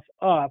stuff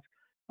up.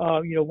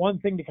 One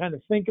thing to kind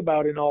of think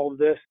about in all of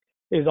this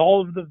is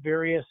all of the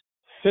various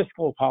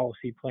fiscal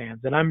policy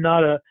plans. And I'm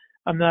not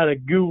a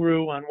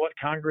guru on what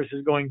Congress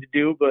is going to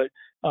do, but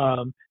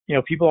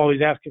people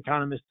always ask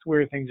economists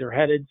where things are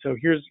headed. So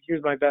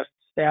here's my best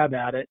stab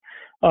at it.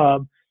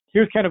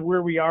 Here's kind of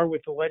where we are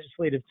with the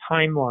legislative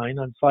timeline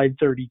on slide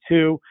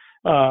 32.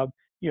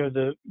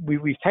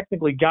 We've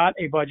technically got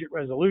a budget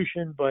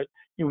resolution, but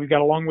we've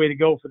got a long way to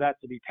go for that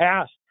to be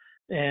passed.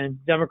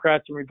 And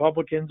Democrats and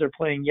Republicans are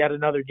playing yet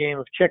another game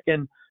of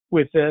chicken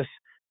with this.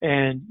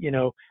 And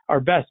our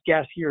best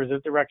guess here is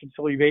that the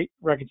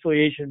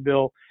reconciliation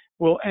bill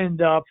will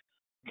end up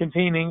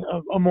containing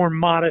a more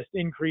modest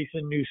increase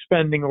in new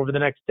spending over the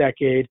next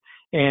decade.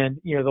 And,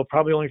 they'll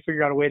probably only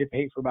figure out a way to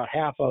pay for about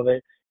half of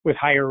it with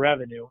higher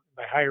revenue.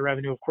 By higher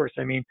revenue, of course,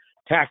 I mean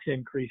tax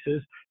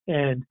increases.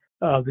 And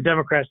the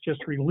Democrats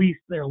just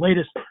released their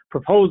latest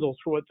proposals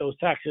for what those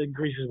tax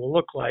increases will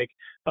look like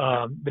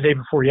the day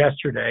before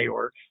yesterday,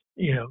 or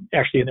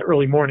actually in the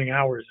early morning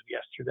hours of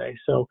yesterday.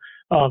 So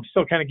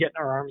still kind of getting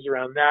our arms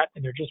around that,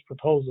 and they're just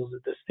proposals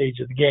at this stage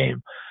of the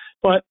game.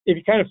 But if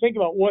you kind of think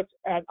about what's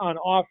on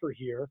offer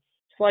here,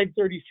 slide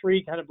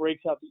 33 kind of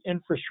breaks out the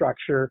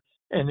Infrastructure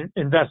and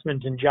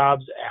Investment in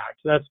Jobs Act.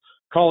 That's,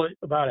 call it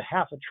about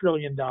 $500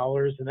 billion,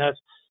 and that's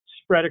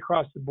spread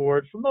across the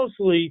board for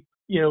mostly,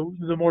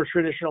 the more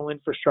traditional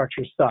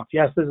infrastructure stuff.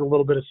 Yes, there's a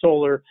little bit of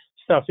solar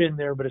stuff in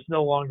there, but it's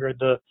no longer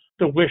the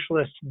wish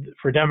list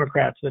for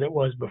Democrats that it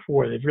was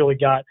before. They've really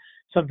got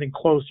something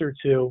closer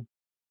to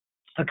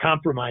a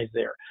compromise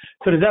there.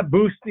 So does that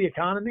boost the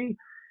economy?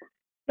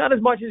 Not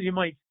as much as you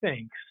might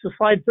think. So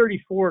slide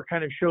 34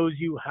 kind of shows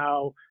you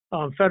how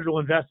federal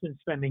investment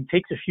spending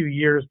takes a few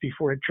years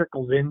before it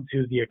trickles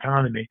into the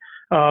economy.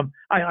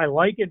 I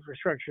like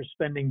infrastructure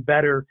spending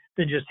better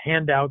than just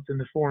handouts in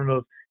the form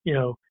of,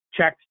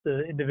 checks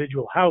to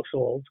individual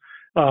households.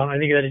 I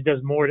think that it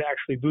does more to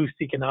actually boost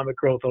economic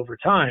growth over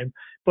time.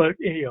 But,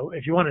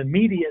 if you want an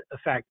immediate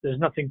effect, there's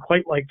nothing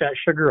quite like that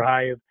sugar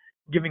high of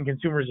giving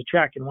consumers a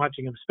check and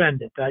watching them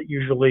spend it. That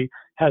usually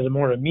has a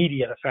more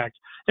immediate effect.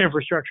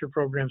 Infrastructure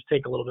programs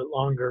take a little bit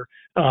longer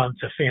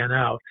to fan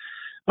out.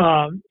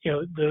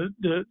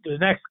 The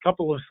next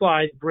couple of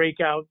slides break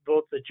out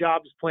both the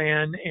jobs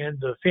plan and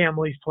the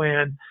families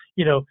plan.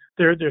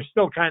 They're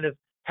still kind of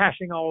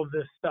hashing all of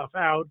this stuff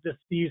out.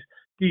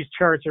 These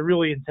charts are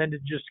really intended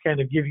to just kind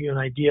of give you an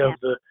idea of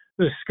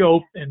the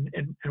scope and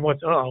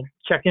what's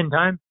check-in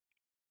time.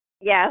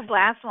 Yes,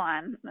 last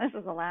one. This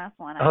is the last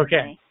one.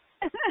 Okay.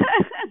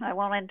 I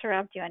won't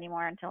interrupt you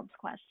anymore until it's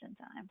question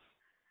time.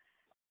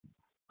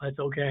 That's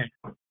okay.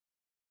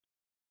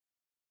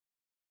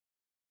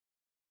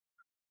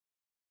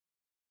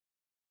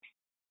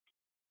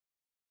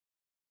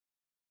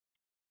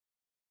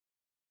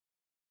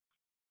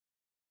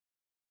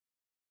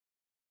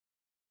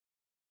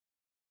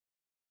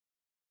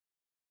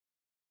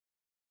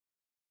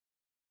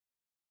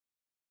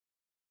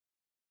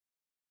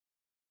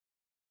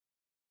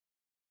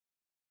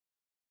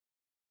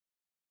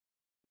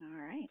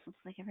 All right. Looks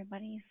like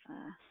everybody's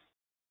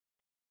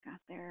got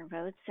their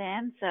votes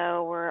in.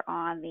 So we're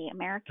on the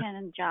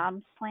American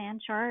Jobs Plan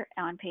chart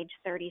on page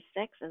 36.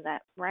 Is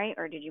that right,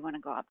 or did you want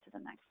to go up to the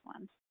next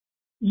one?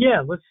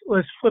 Yeah,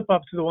 let's flip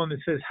up to the one that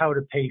says how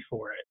to pay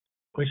for it,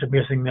 which I'm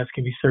guessing that's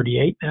going to be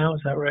 38 now.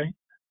 Is that right?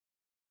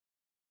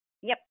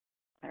 Yep,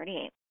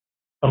 38.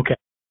 Okay.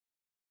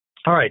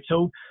 All right.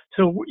 So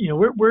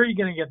where are you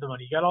going to get the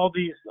money? You got all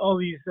these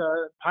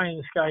pie in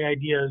the sky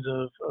ideas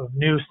of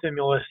new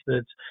stimulus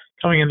that's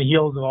coming in the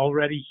heels of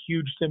already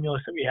huge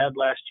stimulus that we had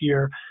last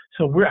year.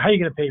 So how are you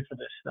going to pay for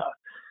this stuff?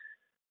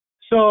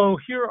 So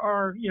here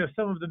are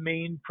some of the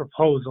main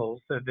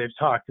proposals that they've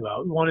talked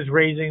about. One is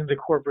raising the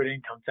corporate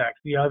income tax.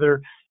 The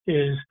other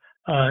is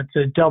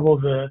to double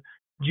the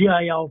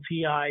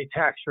GILTI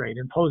tax rate,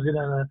 impose it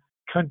on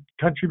a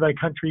country by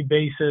country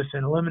basis,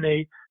 and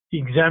eliminate the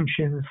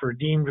exemption for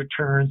deemed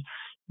returns.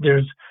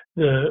 There's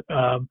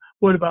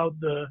what about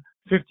the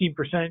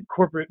 15%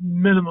 corporate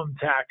minimum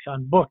tax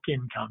on book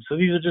income? So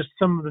these are just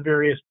some of the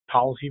various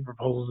policy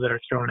proposals that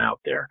are thrown out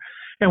there.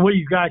 And what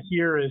you've got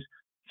here is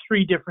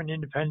 3 different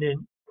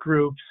independent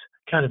groups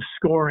kind of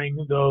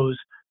scoring those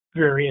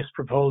various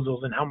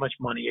proposals and how much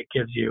money it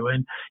gives you.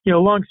 And,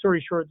 long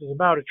story short, there's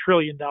about $1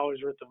 trillion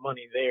worth of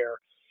money there,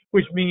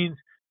 which means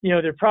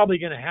they're probably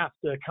going to have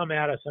to come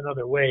at us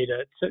another way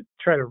to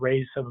try to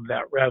raise some of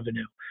that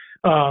revenue.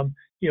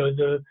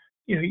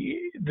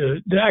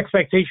 The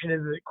expectation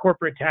is that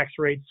corporate tax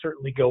rates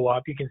certainly go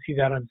up. You can see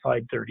that on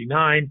slide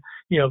 39.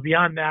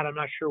 Beyond that, I'm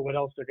not sure what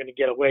else they're going to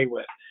get away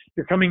with.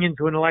 You're coming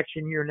into an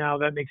election year now.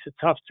 That makes it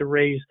tough to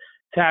raise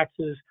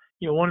taxes.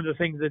 One of the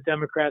things that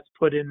Democrats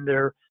put in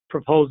their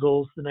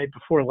proposals the night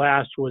before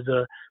last was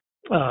a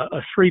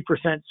 3%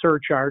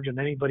 surcharge on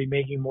anybody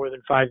making more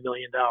than $5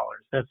 million.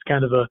 That's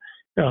kind of a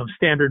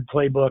standard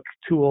playbook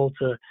tool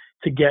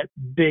to get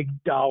big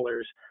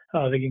dollars.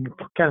 They can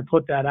kind of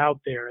put that out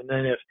there, and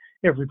then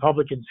if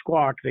Republicans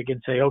squawk, they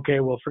can say, okay,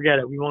 well, forget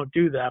it, we won't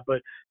do that,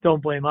 but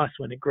don't blame us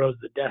when it grows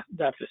the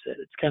deficit.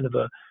 It's kind of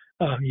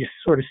you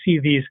sort of see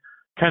these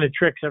kind of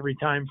tricks every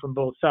time from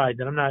both sides.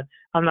 And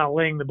I'm not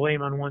laying the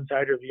blame on one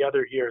side or the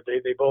other here.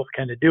 They both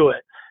kind of do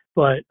it.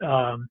 But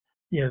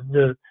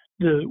the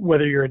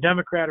whether you're a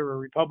Democrat or a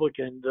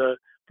Republican, the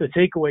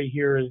takeaway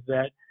here is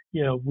that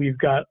we've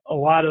got a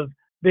lot of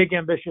big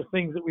ambitious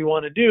things that we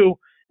want to do,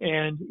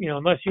 and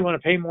unless you want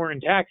to pay more in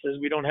taxes,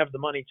 we don't have the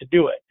money to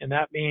do it, and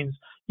that means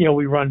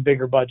we run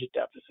bigger budget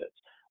deficits.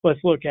 Let's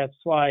look at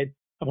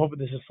I'm hoping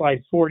this is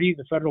slide 40,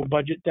 the federal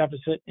budget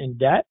deficit and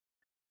debt.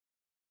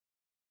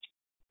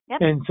 Yep.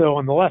 And so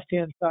on the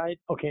left-hand side,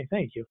 okay,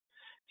 thank you.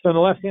 So on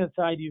the left-hand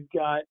side, you've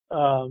got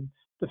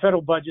the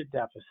federal budget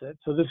deficit.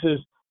 So this is,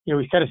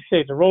 we kind of say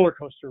it's a roller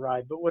coaster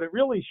ride, but what it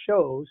really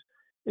shows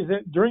is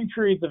that during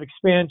periods of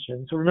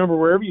expansion, so remember,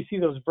 wherever you see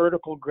those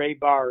vertical gray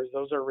bars,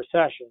 those are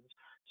recessions.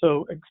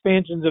 So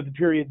expansions of the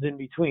periods in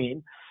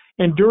between.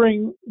 And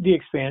during the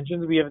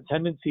expansions, we have a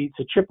tendency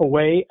to chip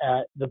away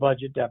at the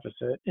budget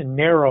deficit and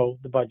narrow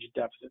the budget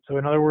deficit. So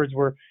in other words,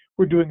 we're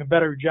doing a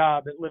better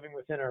job at living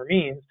within our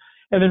means.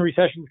 And then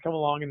recessions come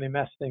along and they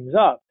mess things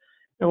up.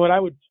 And what I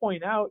would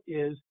point out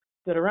is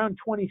that around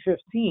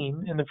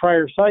 2015, in the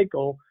prior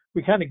cycle,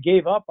 we kind of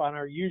gave up on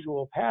our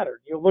usual pattern.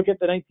 Look at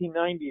the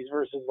 1990s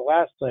versus the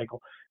last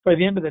cycle. By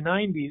the end of the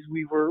 90s,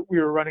 we were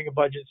running a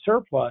budget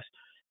surplus.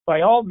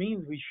 By all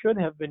means, we should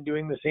have been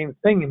doing the same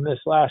thing in this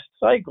last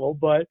cycle,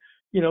 but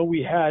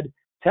we had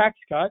tax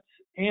cuts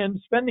and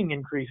spending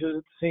increases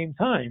at the same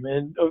time.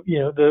 And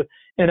the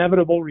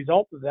inevitable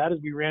result of that is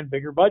we ran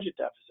bigger budget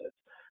deficits.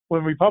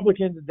 When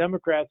Republicans and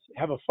Democrats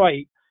have a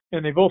fight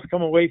and they both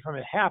come away from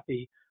it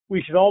happy,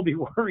 we should all be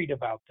worried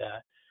about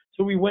that.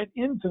 So we went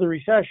into the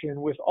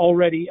recession with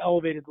already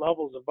elevated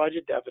levels of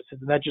budget deficits,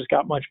 and that just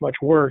got much, much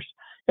worse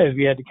as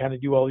we had to kind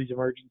of do all these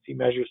emergency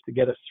measures to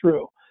get us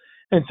through.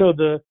 And so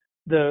the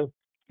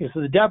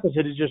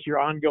deficit is just your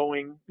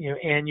ongoing,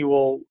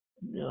 annual,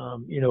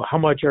 how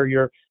much are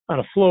your, on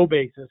a flow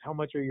basis, how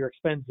much are your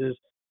expenses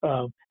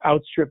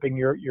outstripping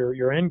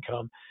your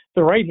income.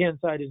 The right-hand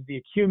side is the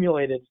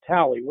accumulated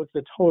tally. What's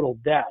the total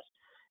debt?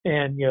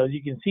 And, as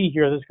you can see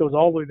here, this goes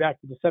all the way back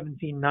to the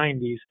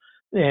 1790s.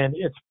 And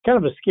it's kind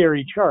of a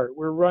scary chart.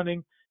 We're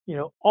running,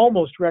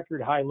 almost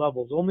record high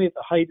levels. Only at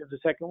the height of the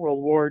Second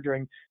World War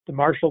during the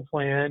Marshall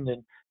Plan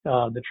and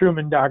the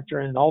Truman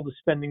Doctrine and all the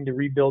spending to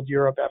rebuild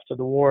Europe after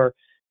the war,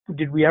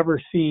 did we ever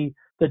see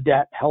the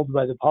debt held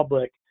by the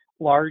public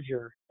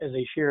larger as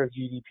a share of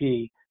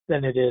GDP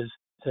than it is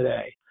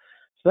today.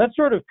 So that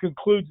sort of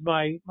concludes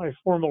my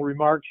formal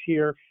remarks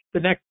here. The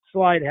next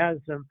slide has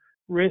some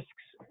risks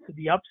to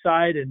the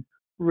upside and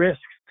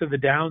risks to the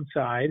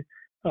downside.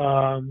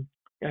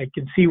 I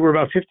can see we're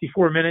about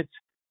 54 minutes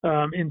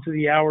into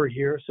the hour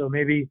here, so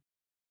maybe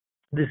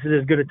this is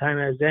as good a time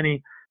as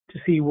any to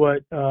see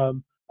what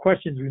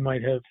questions we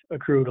might have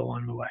accrued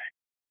along the way.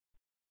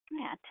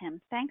 Yeah, Tim,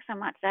 thanks so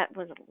much. That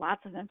was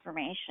lots of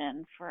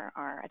information for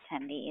our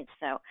attendees.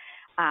 So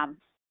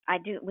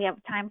we have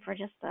time for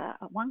just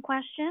one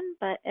question,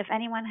 but if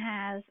anyone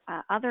has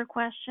other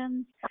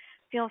questions,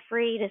 feel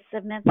free to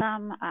submit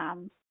them.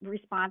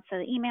 Response to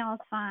the email is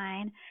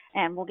fine,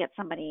 and we'll get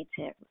somebody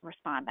to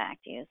respond back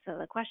to you. So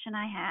the question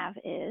I have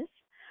is,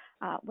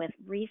 with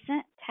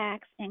recent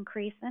tax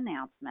increase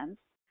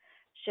announcements,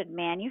 should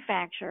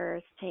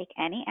manufacturers take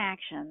any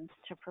actions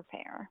to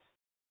prepare?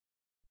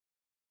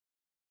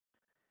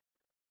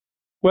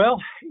 Well,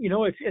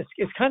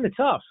 it's kind of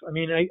tough. I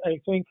mean, I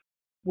think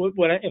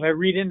if I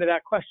read into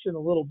that question a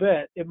little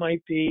bit, it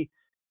might be,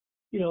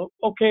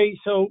 okay,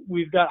 so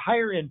we've got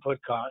higher input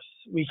costs.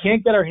 We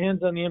can't get our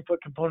hands on the input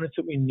components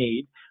that we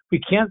need. We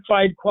can't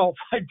find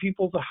qualified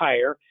people to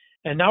hire,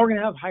 and now we're going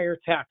to have higher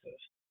taxes.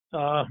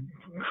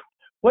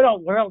 What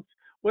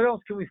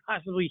else can we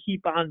possibly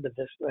heap onto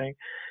this thing?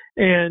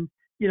 And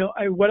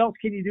what else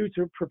can you do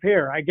to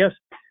prepare? I guess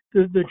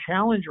the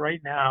challenge right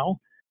now,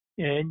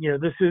 and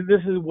this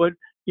is what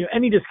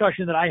any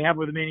discussion that I have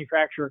with a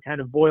manufacturer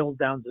kind of boils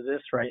down to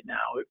this right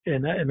now.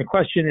 And the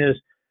question is,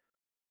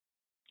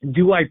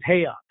 do I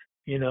pay up?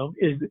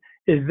 Is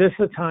this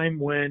a time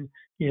when,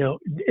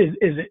 is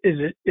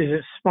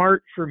it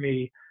smart for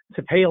me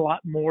to pay a lot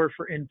more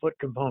for input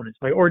components?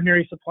 My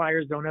ordinary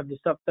suppliers don't have the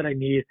stuff that I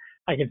need.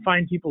 I can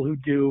find people who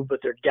do, but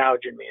they're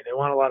gouging me. They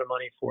want a lot of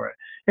money for it.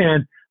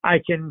 And I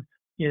can,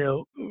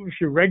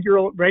 through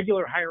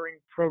regular hiring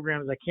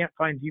programs, I can't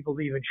find people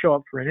to even show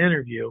up for an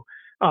interview.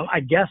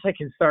 I guess I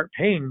can start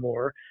paying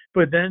more,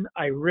 but then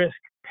I risk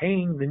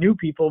paying the new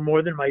people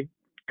more than my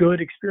good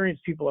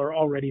experienced people are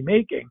already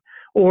making.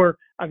 Or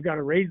I've got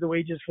to raise the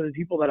wages for the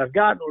people that I've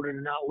got in order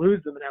to not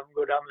lose them and have them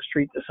go down the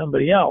street to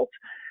somebody else.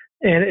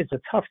 And it's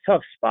a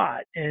tough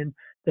spot. And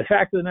the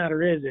fact of the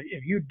matter is,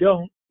 if you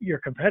don't, your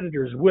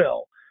competitors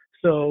will.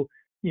 So,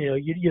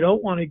 you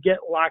don't want to get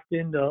locked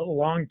into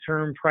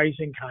long-term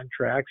pricing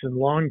contracts and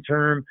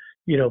long-term,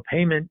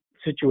 payment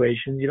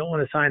situations. You don't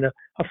want to sign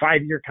a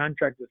 5-year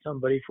contract with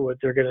somebody for what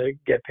they're going to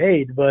get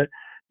paid. But,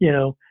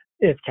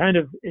 it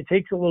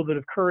takes a little bit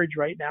of courage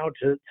right now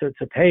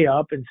to pay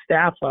up and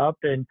staff up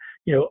and,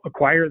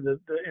 acquire the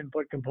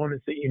input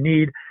components that you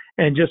need,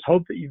 and just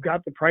hope that you've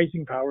got the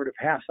pricing power to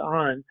pass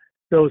on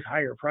those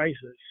higher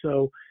prices.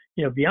 So,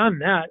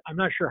 beyond that, I'm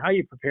not sure how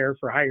you prepare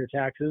for higher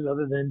taxes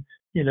other than,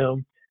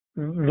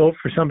 vote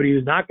for somebody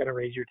who's not going to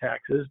raise your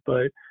taxes.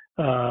 But,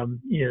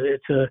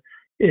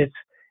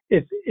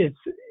 it's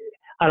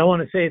I don't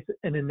want to say it's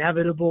an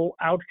inevitable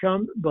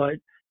outcome, but,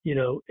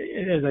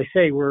 as I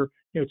say,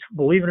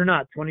 believe it or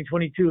not,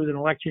 2022 is an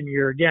election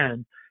year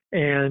again,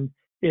 and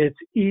it's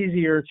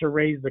easier to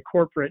raise the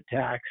corporate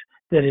tax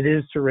than it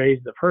is to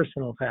raise the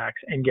personal tax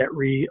and get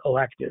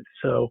re-elected.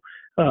 So,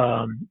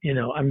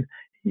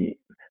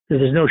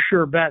 there's no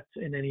sure bets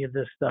in any of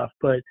this stuff,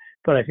 but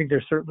I think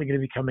they're certainly going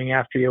to be coming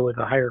after you with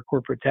a higher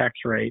corporate tax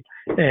rate,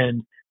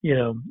 and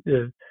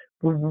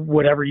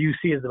whatever you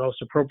see as the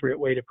most appropriate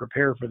way to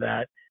prepare for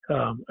that,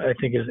 I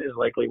think is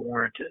likely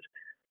warranted.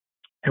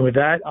 And with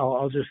that,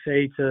 I'll just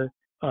say to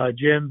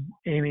Jim,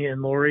 Amy,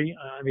 and Lori,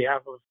 on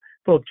behalf of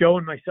both Joe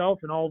and myself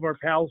and all of our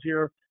pals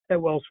here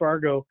at Wells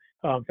Fargo,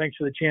 thanks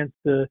for the chance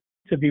to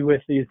be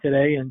with you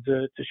today and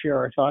to share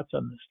our thoughts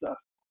on this stuff.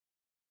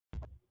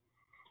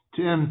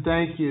 Tim,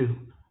 thank you.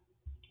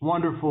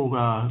 Wonderful.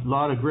 A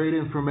lot of great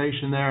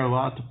information there, a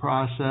lot to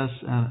process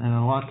and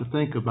a lot to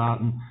think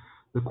about. And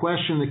the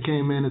question that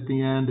came in at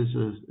the end is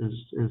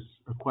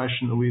a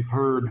question that we've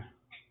heard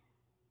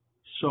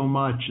so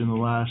much in the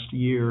last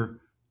year.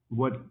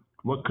 What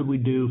could we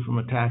do from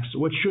a tax?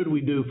 What should we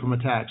do from a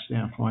tax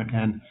standpoint?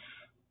 And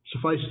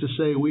suffice to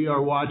say, we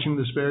are watching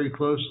this very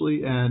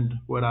closely. And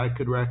what I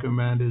could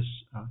recommend is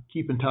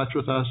keep in touch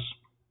with us.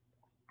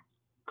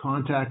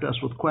 Contact us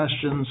with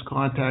questions.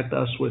 Contact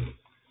us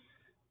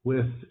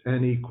with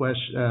any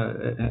question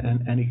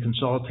and any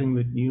consulting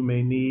that you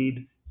may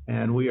need.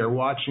 And we are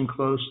watching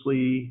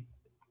closely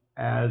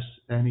as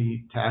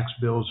any tax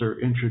bills are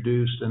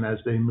introduced and as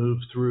they move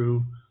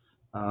through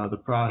the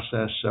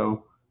process.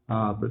 So,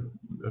 but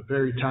a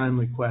very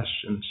timely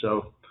question.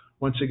 So,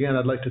 once again,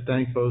 I'd like to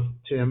thank both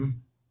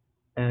Tim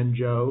and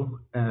Joe,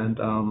 and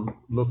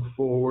look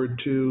forward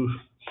to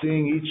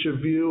seeing each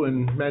of you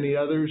and many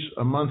others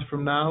a month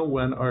from now,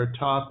 when our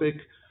topic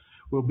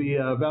will be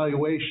a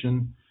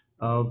evaluation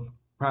of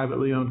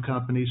privately owned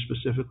companies,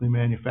 specifically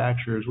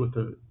manufacturers, with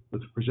a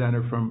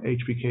presenter from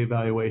HBK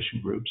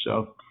Valuation Group.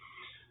 So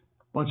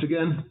once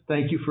again,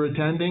 thank you for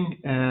attending,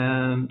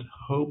 and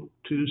hope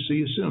to see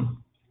you soon.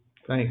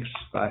 Thanks.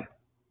 Bye.